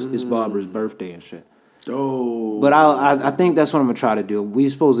 too, because it's Barbara's birthday and shit. Oh. But I think that's what I'm going to try to do. We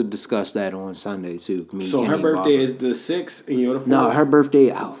supposed to discuss that on Sunday, too. So her birthday is the 6th and you're the 4th? No, her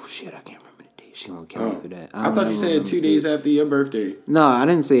birthday, oh, shit, I can't remember the date. She won't kill me for that. I thought you said 2 days after your birthday. No, I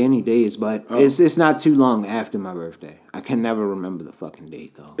didn't say any days, but it's not too long after my birthday. I can never remember the fucking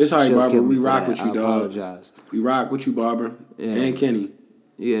date, though. It's all right, Barbara. We rock with you, dog. I apologize. We rock with you, Barbara. Yeah. And Kenny.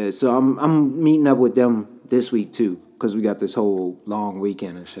 Yeah, so I'm meeting up with them this week, too, because we got this whole long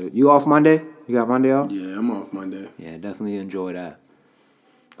weekend and shit. You off Monday? You got Monday off? Yeah, I'm off Monday. Yeah, definitely enjoy that.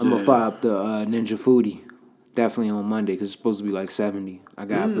 I'm going to fire up the Ninja Foodie. Definitely on Monday, because it's supposed to be like 70. I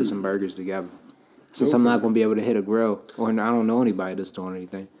got to put some burgers together. Since I'm not going to be able to hit a grill, or I don't know anybody that's doing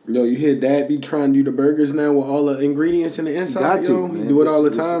anything. Yo, you hear Dad be trying to do the burgers now with all the ingredients in the inside, yo? He do it all the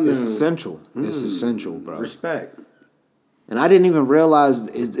time now. It's essential. It's essential, bro. Respect. And I didn't even realize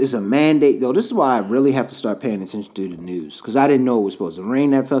it's a mandate, though. This is why I really have to start paying attention to the news. Because I didn't know it was supposed to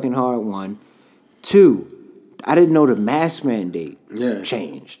rain that fucking hard, 1. 2, I didn't know the mask mandate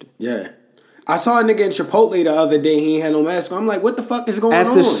changed. Yeah. I saw a nigga in Chipotle the other day. He ain't had no mask on. I'm like, what the fuck is going on?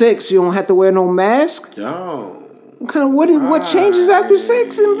 After 6, you don't have to wear no mask? Yo. What changes after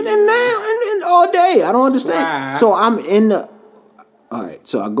 6 and now and all day? I don't understand. Why? So I'm in the... All right,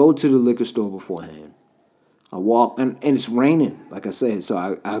 so I go to the liquor store beforehand. I walk, and it's raining, like I said. So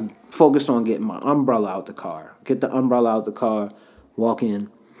I focused on getting my umbrella out the car. Get the umbrella out the car, walk in.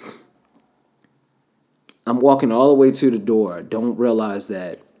 I'm walking all the way to the door. I don't realize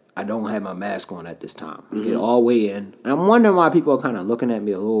that I don't have my mask on at this time. Get all the way in. And I'm wondering why people are kind of looking at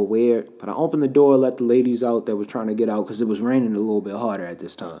me a little weird. But I opened the door, let the ladies out that was trying to get out, because it was raining a little bit harder at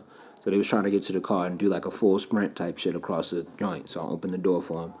this time. So they was trying to get to the car and do like a full sprint type shit across the joint. So I opened the door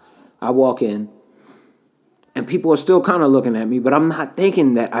for them. I walk in. And people are still kind of looking at me, but I'm not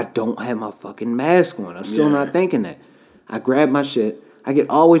thinking that I don't have my fucking mask on. I'm still not thinking that. I grab my shit. I get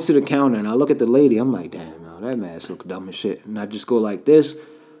all the way to the counter, and I look at the lady. I'm like, damn, man, that mask look dumb as shit. And I just go like this,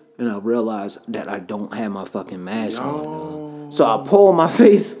 and I realize that I don't have my fucking mask on. So I pull my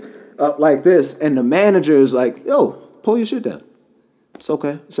face up like this, and the manager is like, yo, pull your shit down. It's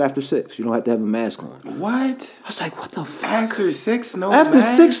okay. It's after 6. You don't have to have a mask on. What? I was like, what the fuck? After 6, no After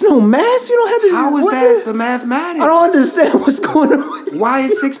mask? 6, no mask? You don't have to... How is that the mathematics? I don't understand what's going on. Why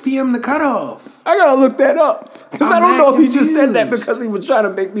is 6 p.m. the cutoff? I gotta look that up. Because I don't know if he just said that confused. because he was trying to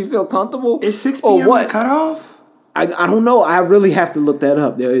make me feel comfortable. Is 6 or p.m. what. the cutoff? I don't know. I really have to look that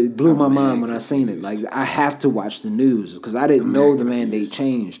up. It blew my mind when I seen it. Like, I have to watch the news because I didn't know the mandate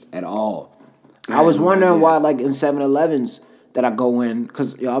changed at all. I was wondering why, like, in 7-Elevens that I go in,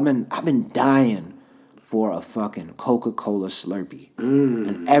 because I've been dying for a fucking Coca-Cola Slurpee.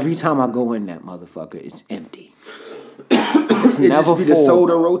 And every time I go in that motherfucker, it's empty. It's It never just be the full.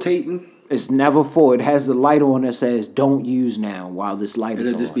 soda rotating. It's never full. It has the light on that says "Don't use now" while this light is on.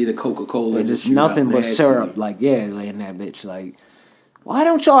 It'll just be the Coca-Cola. It's nothing but syrup. Like, laying that bitch. Like, why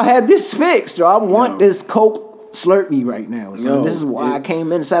don't y'all have this fixed? Or I want this Coke Slurpee right now. So this is why I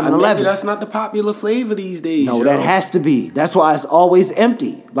came in 7-Eleven. Maybe that's not the popular flavor these days. No, that has to be. That's why it's always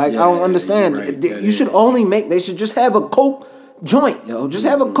empty. Like, I don't understand. Right. You should only make. They should just have a Coke joint, yo. Just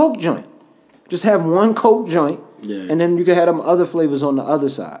have a Coke joint. Just have one Coke joint. Yeah. And then you can have them other flavors on the other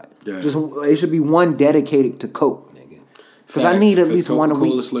side. Yeah. Just it should be one dedicated to Coke, nigga. Because I need at least one a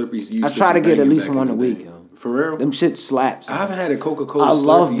week. Slurpees I try to get at least one a week, yo. For real? Them shit slaps. I haven't had a Coca-Cola Slurpee. I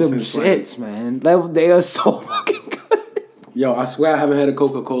love them since shits, man. They are so fucking good. Yo, I swear I haven't had a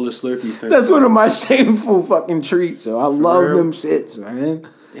Coca-Cola Slurpee since. That's one of my shameful fucking treats, yo. I love real? them shits, man.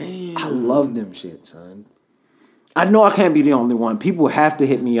 Damn. I love them shits, son. I know I can't be the only one. People have to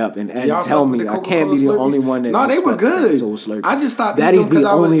hit me up and tell me I can't be the only one that. No, they were good. I just stopped eating them because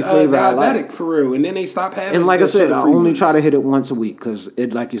I was diabetic for real, and then they stopped having. And like I said, I only try to hit it once a week because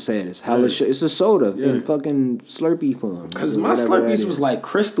it, like you said, it's hella shit. It's a soda in fucking Slurpee form. Because my Slurpees was like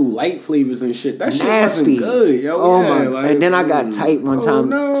crystal light flavors and shit. That shit nasty. wasn't good, yo. Oh my! Like, and then I got tight one time.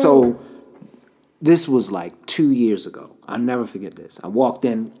 No. So this was like 2 years ago. I'll never forget this. I walked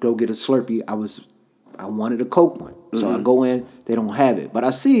in, go get a Slurpee. I wanted a Coke one. So I go in, they don't have it. But I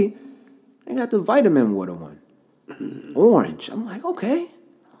see they got the vitamin water one. Orange. I'm like, okay.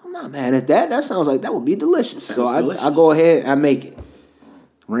 I'm not mad at that. That sounds like that would be delicious. So I go ahead, I make it.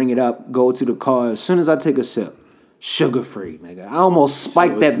 Ring it up, go to the car. As soon as I take a sip, sugar-free, nigga. I almost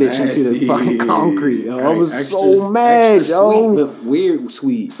spiked that bitch into the fucking concrete, yo. I was so mad, yo. Sweet, but weird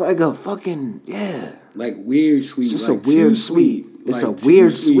sweet. It's like a fucking, like weird sweet. It's like a weird sweet. It's like a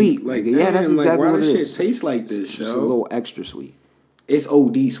weird sweet. Like, yeah, that's exactly why what it is. Why does shit taste like this, yo? It's a little extra sweet. It's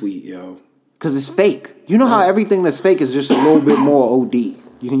OD sweet, yo. Because it's fake. You know how everything that's fake is just a little bit more OD.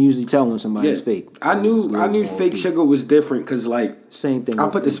 You can usually tell when somebody's fake. I knew fake sugar was different because like same thing. I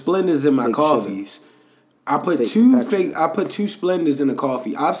put the Splendors in my coffees. Sugar. I put two Splendors in the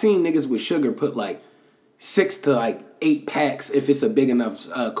coffee. I've seen niggas with sugar put like 6 to like 8 packs if it's a big enough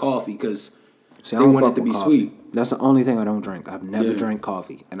coffee because they want it to be sweet. That's the only thing I don't drink. I've never drank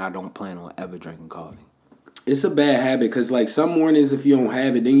coffee, and I don't plan on ever drinking coffee. It's a bad habit because like some mornings if you don't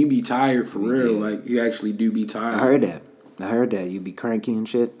have it, then you be tired for real. Like you actually do be tired. I heard that you be cranky and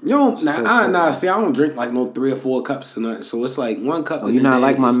shit. See, I don't drink like no 3 or 4 cups or nothing. So it's like 1 cup. Oh, you're not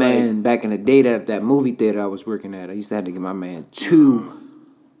like my man back in the day that movie theater I was working at. I used to have to give my man 2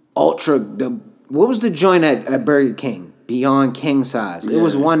 ultra. What was the joint at Burger King? Beyond king size. Yeah. It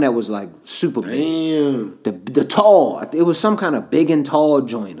was one that was like super big. Damn. The tall. It was some kind of big and tall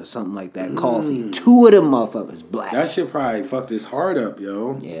joint or something like that. Coffee. 2 of them motherfuckers black. That shit probably fucked his heart up,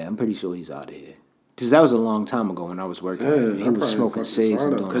 yo. Yeah, I'm pretty sure he's out of here. Because that was a long time ago when I was working. He was smoking cigs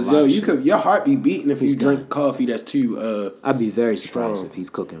and doing a lot of shit. Your heart be beating if you drink coffee that's too I'd be very surprised if he's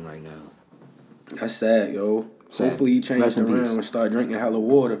cooking right now. That's sad, yo. Sad. Hopefully he changes around and start drinking hella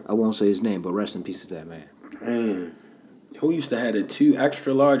water. I won't say his name, but rest in peace to that man. Man. Who used to have the 2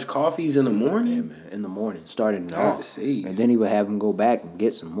 extra large coffees in the morning? Yeah, man. In the morning, starting off, and then he would have him go back and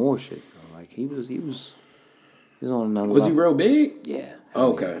get some more shit. Like he was on another level. Was he real big? Yeah.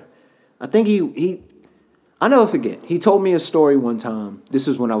 Okay. I think he. I never forget. He told me a story one time. This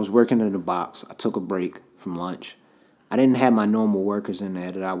is when I was working in the box. I took a break from lunch. I didn't have my normal workers in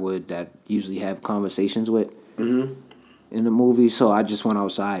there that usually have conversations with in the movie. So I just went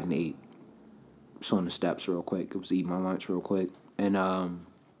outside and ate. Just on the steps real quick. It was eating my lunch real quick. And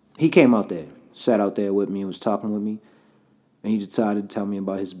he came out there, sat out there with me and was talking with me. And he decided to tell me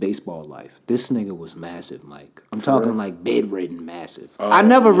about his baseball life. This nigga was massive, Mike. I'm talking like bedridden massive. I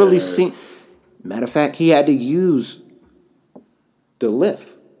never really seen... Matter of fact, he had to use the lift.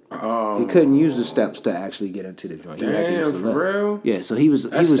 He couldn't use the steps to actually get into the joint. Damn, for real? Yeah, so he was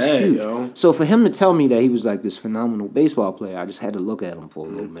sad, huge. Yo. So for him to tell me that he was like this phenomenal baseball player, I just had to look at him for a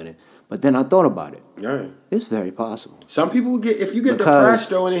little minute. But then I thought about it. Yeah. It's very possible. Some people if you get depressed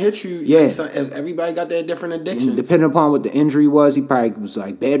though and it hits you, everybody got their different addiction. Depending upon what the injury was, he probably was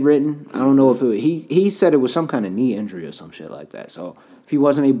like bedridden. I don't know if he said it was some kind of knee injury or some shit like that. So if he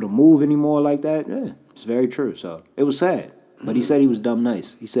wasn't able to move anymore like that, it's very true. So it was sad. But he said he was dumb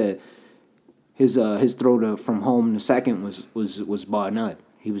nice. He said his throw from home in the second was bar none.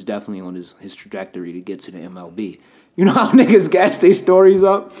 He was definitely on his trajectory to get to the MLB. You know how niggas gas their stories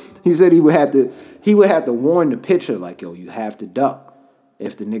up? He said he would have to warn the pitcher like, yo, you have to duck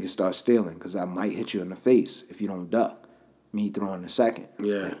if the nigga starts stealing because I might hit you in the face if you don't duck. Me throwing the second.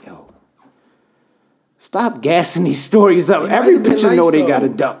 Yeah. Like, yo, stop gassing these stories up. Every pitcher know they gotta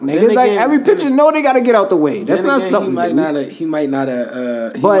duck, nigga. Like every pitcher know they gotta get out the way. That's not something. He might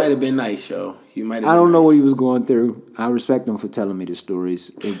have been nice, yo. I don't know what he was going through. I respect him for telling me the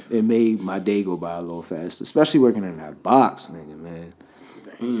stories. It made my day go by a little faster, especially working in that box, nigga, man.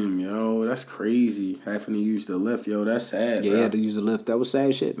 Damn, yo, that's crazy. Having to use the lift, yo, that's sad. Yeah, to use the lift. That was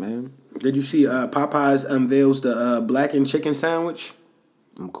sad shit, man. Did you see Popeyes unveils the blackened chicken sandwich?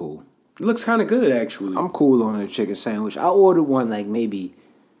 I'm cool. It looks kind of good, actually. I'm cool on a chicken sandwich. I ordered one like maybe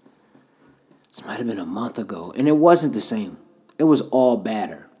this might have been a month ago, and it wasn't the same. It was all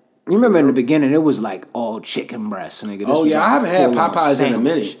batter. You remember in the beginning, it was like all chicken breasts, nigga. I haven't had Popeyes in a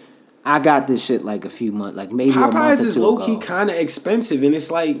minute. I got this shit like a few months, like maybe Popeyes a month or two Popeyes is low-key kind of expensive, and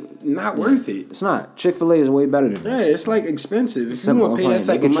it's like not worth it. It's not. Chick-fil-A is way better than that. Yeah, it's like expensive. If you want to pay that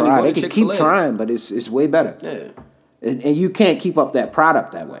type of money, go to They can keep trying, but it's way better. Yeah. And you can't keep up that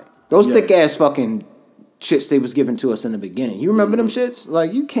product that way. Those thick-ass fucking shits they was giving to us in the beginning. You remember them shits?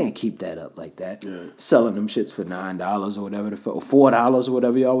 Like, you can't keep that up like that. Yeah. Selling them shits for $9 or whatever, or $4 or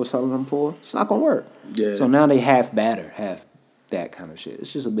whatever y'all was selling them for. It's not going to work. Yeah. So now they half batter, half that kind of shit.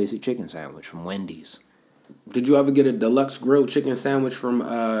 It's just a basic chicken sandwich from Wendy's. Did you ever get a deluxe grilled chicken sandwich from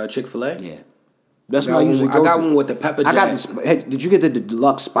Chick-fil-A? Yeah. That's what I usually go to. I got one with the pepper jack. Did you get the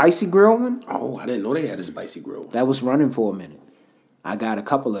deluxe spicy grill one? Oh, I didn't know they had a spicy grill. That was running for a minute. I got a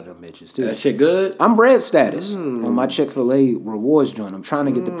couple of them bitches, too. That shit good? I'm bread status on my Chick-fil-A rewards joint. I'm trying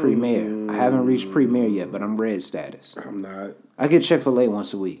to get the Premier. I haven't reached Premier yet, but I'm bread status. I'm not. I get Chick-fil-A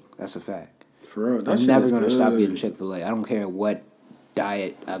once a week. That's a fact. For real? I'm never going to stop getting Chick-fil-A. I don't care what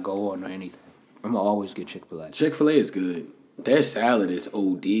diet I go on or anything. I'm going to always get Chick-fil-A. Chick-fil-A is good. Their salad is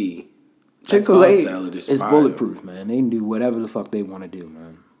OD. Chick-fil-A is bulletproof, man. They can do whatever the fuck they want to do,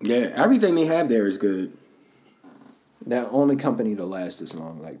 man. Yeah, everything they have there is good. That only company to last this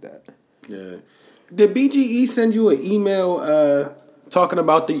long like that. Yeah. Did BGE send you an email talking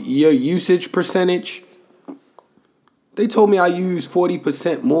about your usage percentage? They told me I use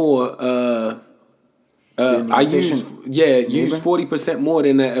 40% more. I use 40% more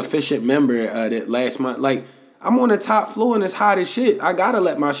than the efficient member that last month. Like, I'm on the top floor and it's hot as shit. I gotta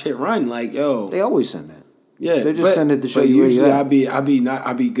let my shit run. Like, yo, they always send that. Yeah, they just send it to show you. Usually, where you at.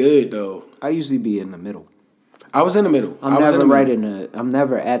 I be good though. I usually be in the middle. I was in the middle. I'm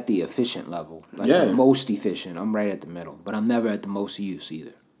never at the efficient level. Like the most efficient. I'm right at the middle, but I'm never at the most use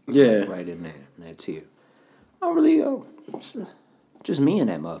either. Yeah, right in there, in that tier. I don't really. Just me and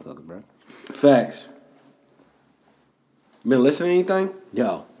that motherfucker, bro. Facts. Been listening to anything?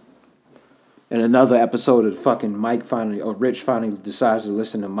 Yo. In another episode of fucking Rich finally decides to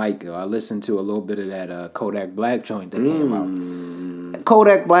listen to Mike. I listened to a little bit of that Kodak Black joint that came out.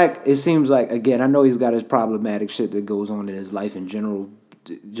 Kodak Black, it seems like, again, I know he's got his problematic shit that goes on in his life in general,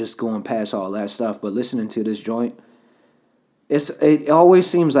 just going past all that stuff, but listening to this joint, it always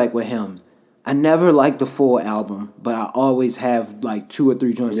seems like with him, I never liked the full album, but I always have like 2 or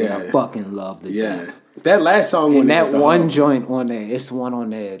 3 joints that I fucking love to death. That last song and that one joint on there, it's one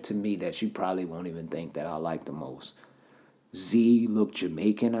on there to me that you probably won't even think that I like the most. Z Look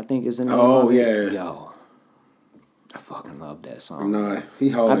Jamaican, I think is the name of it. Yeah. Yo, I fucking love that song. Nah,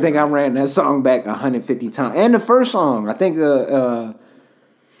 he hard. I think I ran that song back 150 times. And the first song, I think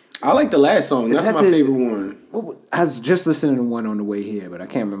I like the last song. That's my favorite one. I was just listening to one on the way here, but I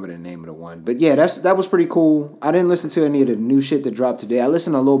can't remember the name of the one. But yeah, that was pretty cool. I didn't listen to any of the new shit that dropped today. I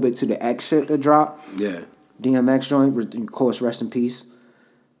listened a little bit to the X shit that dropped. Yeah. DMX joint, of course, rest in peace.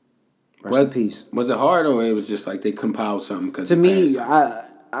 Rest in peace. Was it hard or it was just like they compiled something? To me,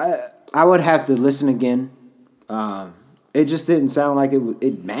 I would have to listen again. It just didn't sound like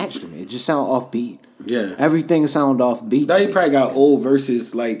it matched me. It just sounded offbeat. Yeah. Everything sounded offbeat. Now he probably got old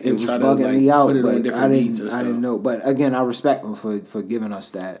verses like and try to like me out, put it on different beats and stuff. I didn't know. But again, I respect him for giving us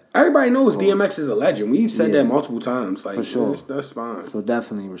that. Everybody knows DMX is a legend. We've said that multiple times. Like, for sure. That's fine. So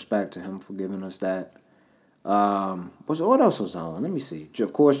definitely respect to him for giving us that. What else was on? Let me see.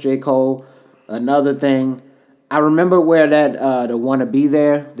 Of course, J. Cole. Another thing. I remember where that the Wanna Be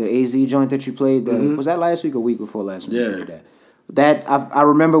There, the AZ joint that you played. Was that last week or week before last week? Yeah. That I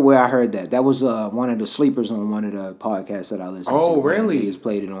remember where I heard that. That was one of the sleepers on one of the podcasts that I listened to. Oh, really? He just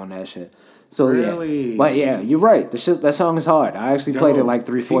played it on that shit. So really? Yeah, but yeah, you're right. That song is hard. I actually played it like 3-4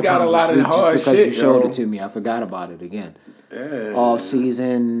 times. He got a lot of hard just because shit, you showed it to me. I forgot about it again. Yeah. Off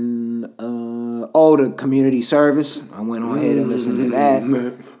season. The community service. I went on ahead and listened to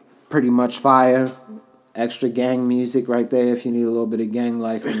that. Pretty much fire. Extra gang music right there if you need a little bit of gang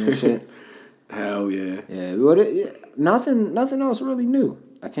life in your shit. Hell yeah. Yeah, nothing else really new.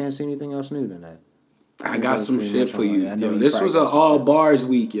 I can't see anything else new than that. I got some shit for you. Yo, this was an all bars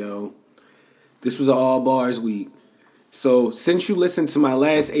week, yo. This was an all bars week. So since you listened to my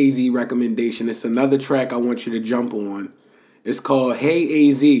last AZ recommendation, it's another track I want you to jump on. It's called Hey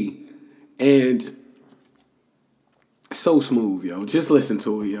AZ. And so smooth, yo. Just listen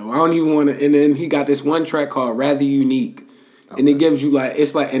to it, yo. I don't even want to. And then he got this one track called Rather Unique. And it gives you like,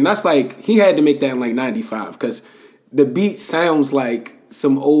 it's like, and that's like, he had to make that in like 95 because the beat sounds like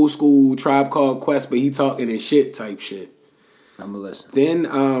some old school Tribe Called Quest, but he talking in shit type shit. I'm gonna listen.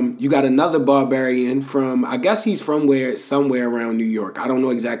 Then you got another Barbarian from, I guess he's from somewhere around New York. I don't know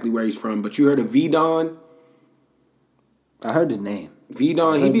exactly where he's from, but you heard of V-Don? I heard the name.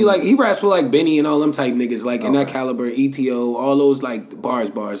 V-Don, he raps with like Benny and all them type niggas, like in that caliber, ETO, all those like bars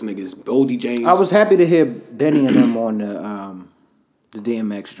niggas, Oldie James. I was happy to hear Benny and them on the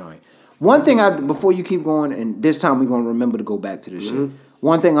DMX joint. One thing before you keep going, and this time we're gonna remember to go back to this shit.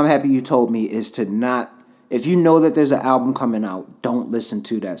 One thing I'm happy you told me is to not, if you know that there's an album coming out, don't listen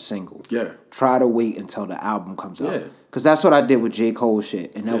to that single. Yeah. Try to wait until the album comes out. Yeah. Because that's what I did with J. Cole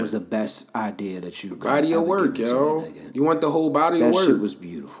shit, and that was the best idea that you could body of work, yo. You want the whole body of work. That shit was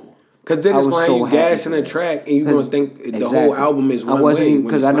beautiful. Because then it's going to have you gassing a track, and you're going to think the whole album is one way.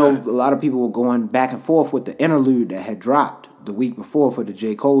 Because I know a lot of people were going back and forth with the interlude that had dropped the week before for the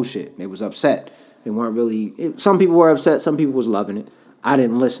J. Cole shit. They was upset. They weren't really... some people were upset. Some people was loving it. I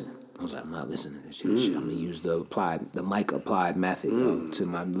didn't listen. I was like, I'm not listening to this shit. I'm going to use the mic applied method to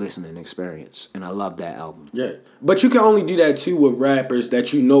my listening experience. And I love that album. Yeah. But you can only do that too with rappers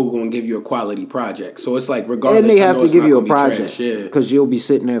that you know going to give you a quality project. So it's like regardless, and they have to give you a project. Because because you'll be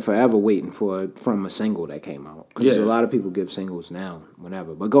sitting there forever waiting from a single that came out. Because a lot of people give singles now,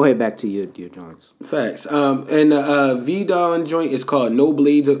 whenever. But go ahead back to your joints. Facts. And the V-Don joint is called No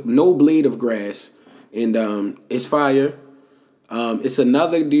Blade of Grass. And it's fire. It's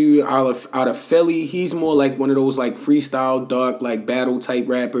another dude out of Philly. He's more like one of those like freestyle, dark, like battle type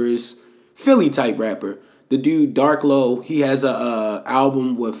rappers. Philly type rapper. the dude Dark Low, he has a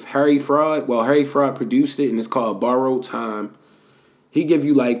album with Harry Fraud. Well, Harry Fraud produced it, and it's called Borrowed Time. He give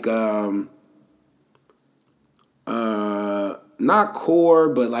you like not core,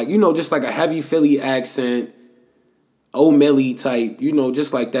 but like, you know, just like a heavy Philly accent, O'Malley type, you know,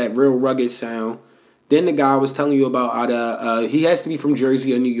 just like that real rugged sound. Then the guy I was telling you about, he has to be from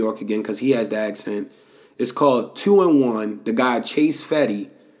Jersey or New York again because he has the accent. It's called 2 in 1. The guy Chase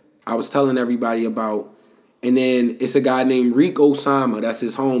Fetty, I was telling everybody about. And then it's a guy named Rick Osama. That's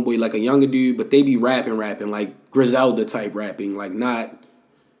his homeboy, like a younger dude, but they be rapping like Griselda type rapping, like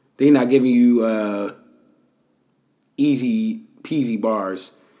they not giving you easy peasy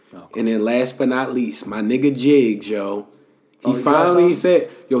bars. Okay. And then last but not least, my nigga Jigs, yo. He finally said,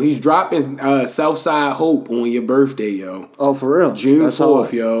 yo, he's dropping Southside Hope on your birthday, yo. Oh, for real? June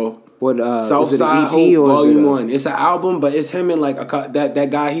 4th, yo. What, Southside Hope Volume 1. It's an album, but it's him and like that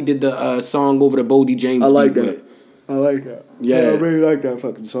guy he did the song over the Bodie James. I like that. I like that. Yeah, I really like that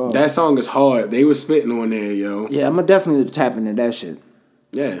fucking song. That song is hard. They were spitting on there, yo. Yeah, I'm gonna definitely tap into that shit.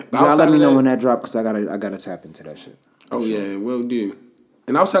 Yeah, y'all let me know when that drop because I gotta tap into that shit. Oh yeah, will do.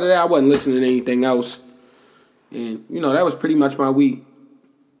 And outside of that, I wasn't listening to anything else. And you know that was pretty much my week.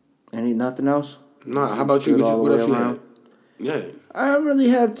 Ain't nothing else? Nah. How about you? What else you had? Yeah. I don't really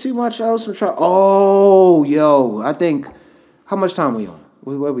have too much else. Oh, yo, I think. How much time we on?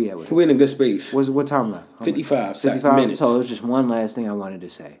 Where we at with it? We're in a good space. What time left? 55 minutes. So there's just one last thing I wanted to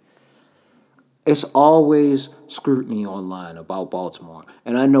say. It's always scrutiny online about Baltimore.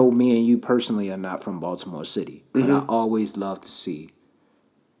 And I know me and you personally are not from Baltimore City. But I always love to see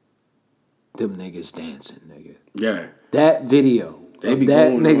them niggas dancing, nigga. Yeah. That video of that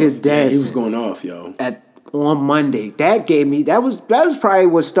niggas dancing. Yeah, he was going off, yo. On Monday. That was probably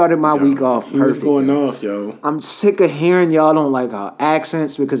what started my week off perfect. He was going off, yo. I'm sick of hearing y'all don't like our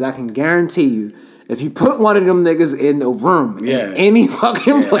accents because I can guarantee you if you put one of them niggas in the room in any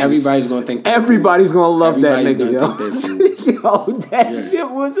fucking place, everybody's gonna think everybody's gonna love that nigga, yo. Yo, that shit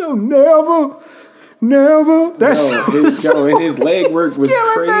was so never. And his leg work was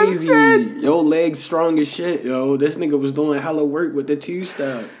crazy. Yo, legs strong as shit, yo. This nigga was doing hella work with the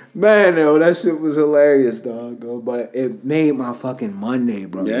two-step. Man, yo, that shit was hilarious, dog. But it made my fucking Monday,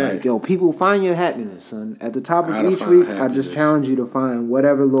 bro. Yeah. Like, yo, people, find your happiness, son. At the top of each week, I just challenge you to find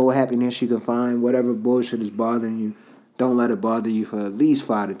whatever little happiness you can find, whatever bullshit is bothering you. Don't let it bother you for at least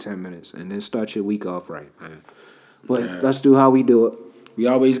 5 to 10 minutes, and then start your week off right, man. But let's do how we do it. We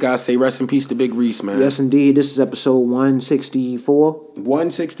always gotta say rest in peace to Big Reese, man. Yes, indeed. This is episode 164.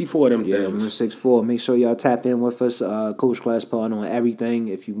 164, them things. 164. Make sure y'all tap in with us, Coach Class Pod, on everything.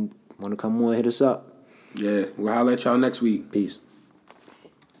 If you want to come on, hit us up. Yeah, we'll holler at y'all next week. Peace.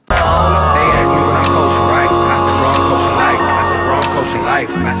 They ask me what I'm coaching, right? I said, bro, I'm coaching life. I said, bro, I'm coaching life.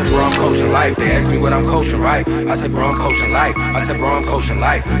 I said, bro, I'm coaching life. They ask me what I'm coaching, right? I said, bro, I'm coaching life. I said, bro, I'm coaching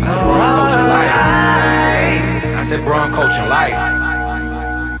life. I said, bro, I'm coaching life. I said, bro, I'm coaching life.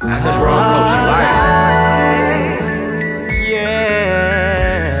 I said, bro, I'm coaching life.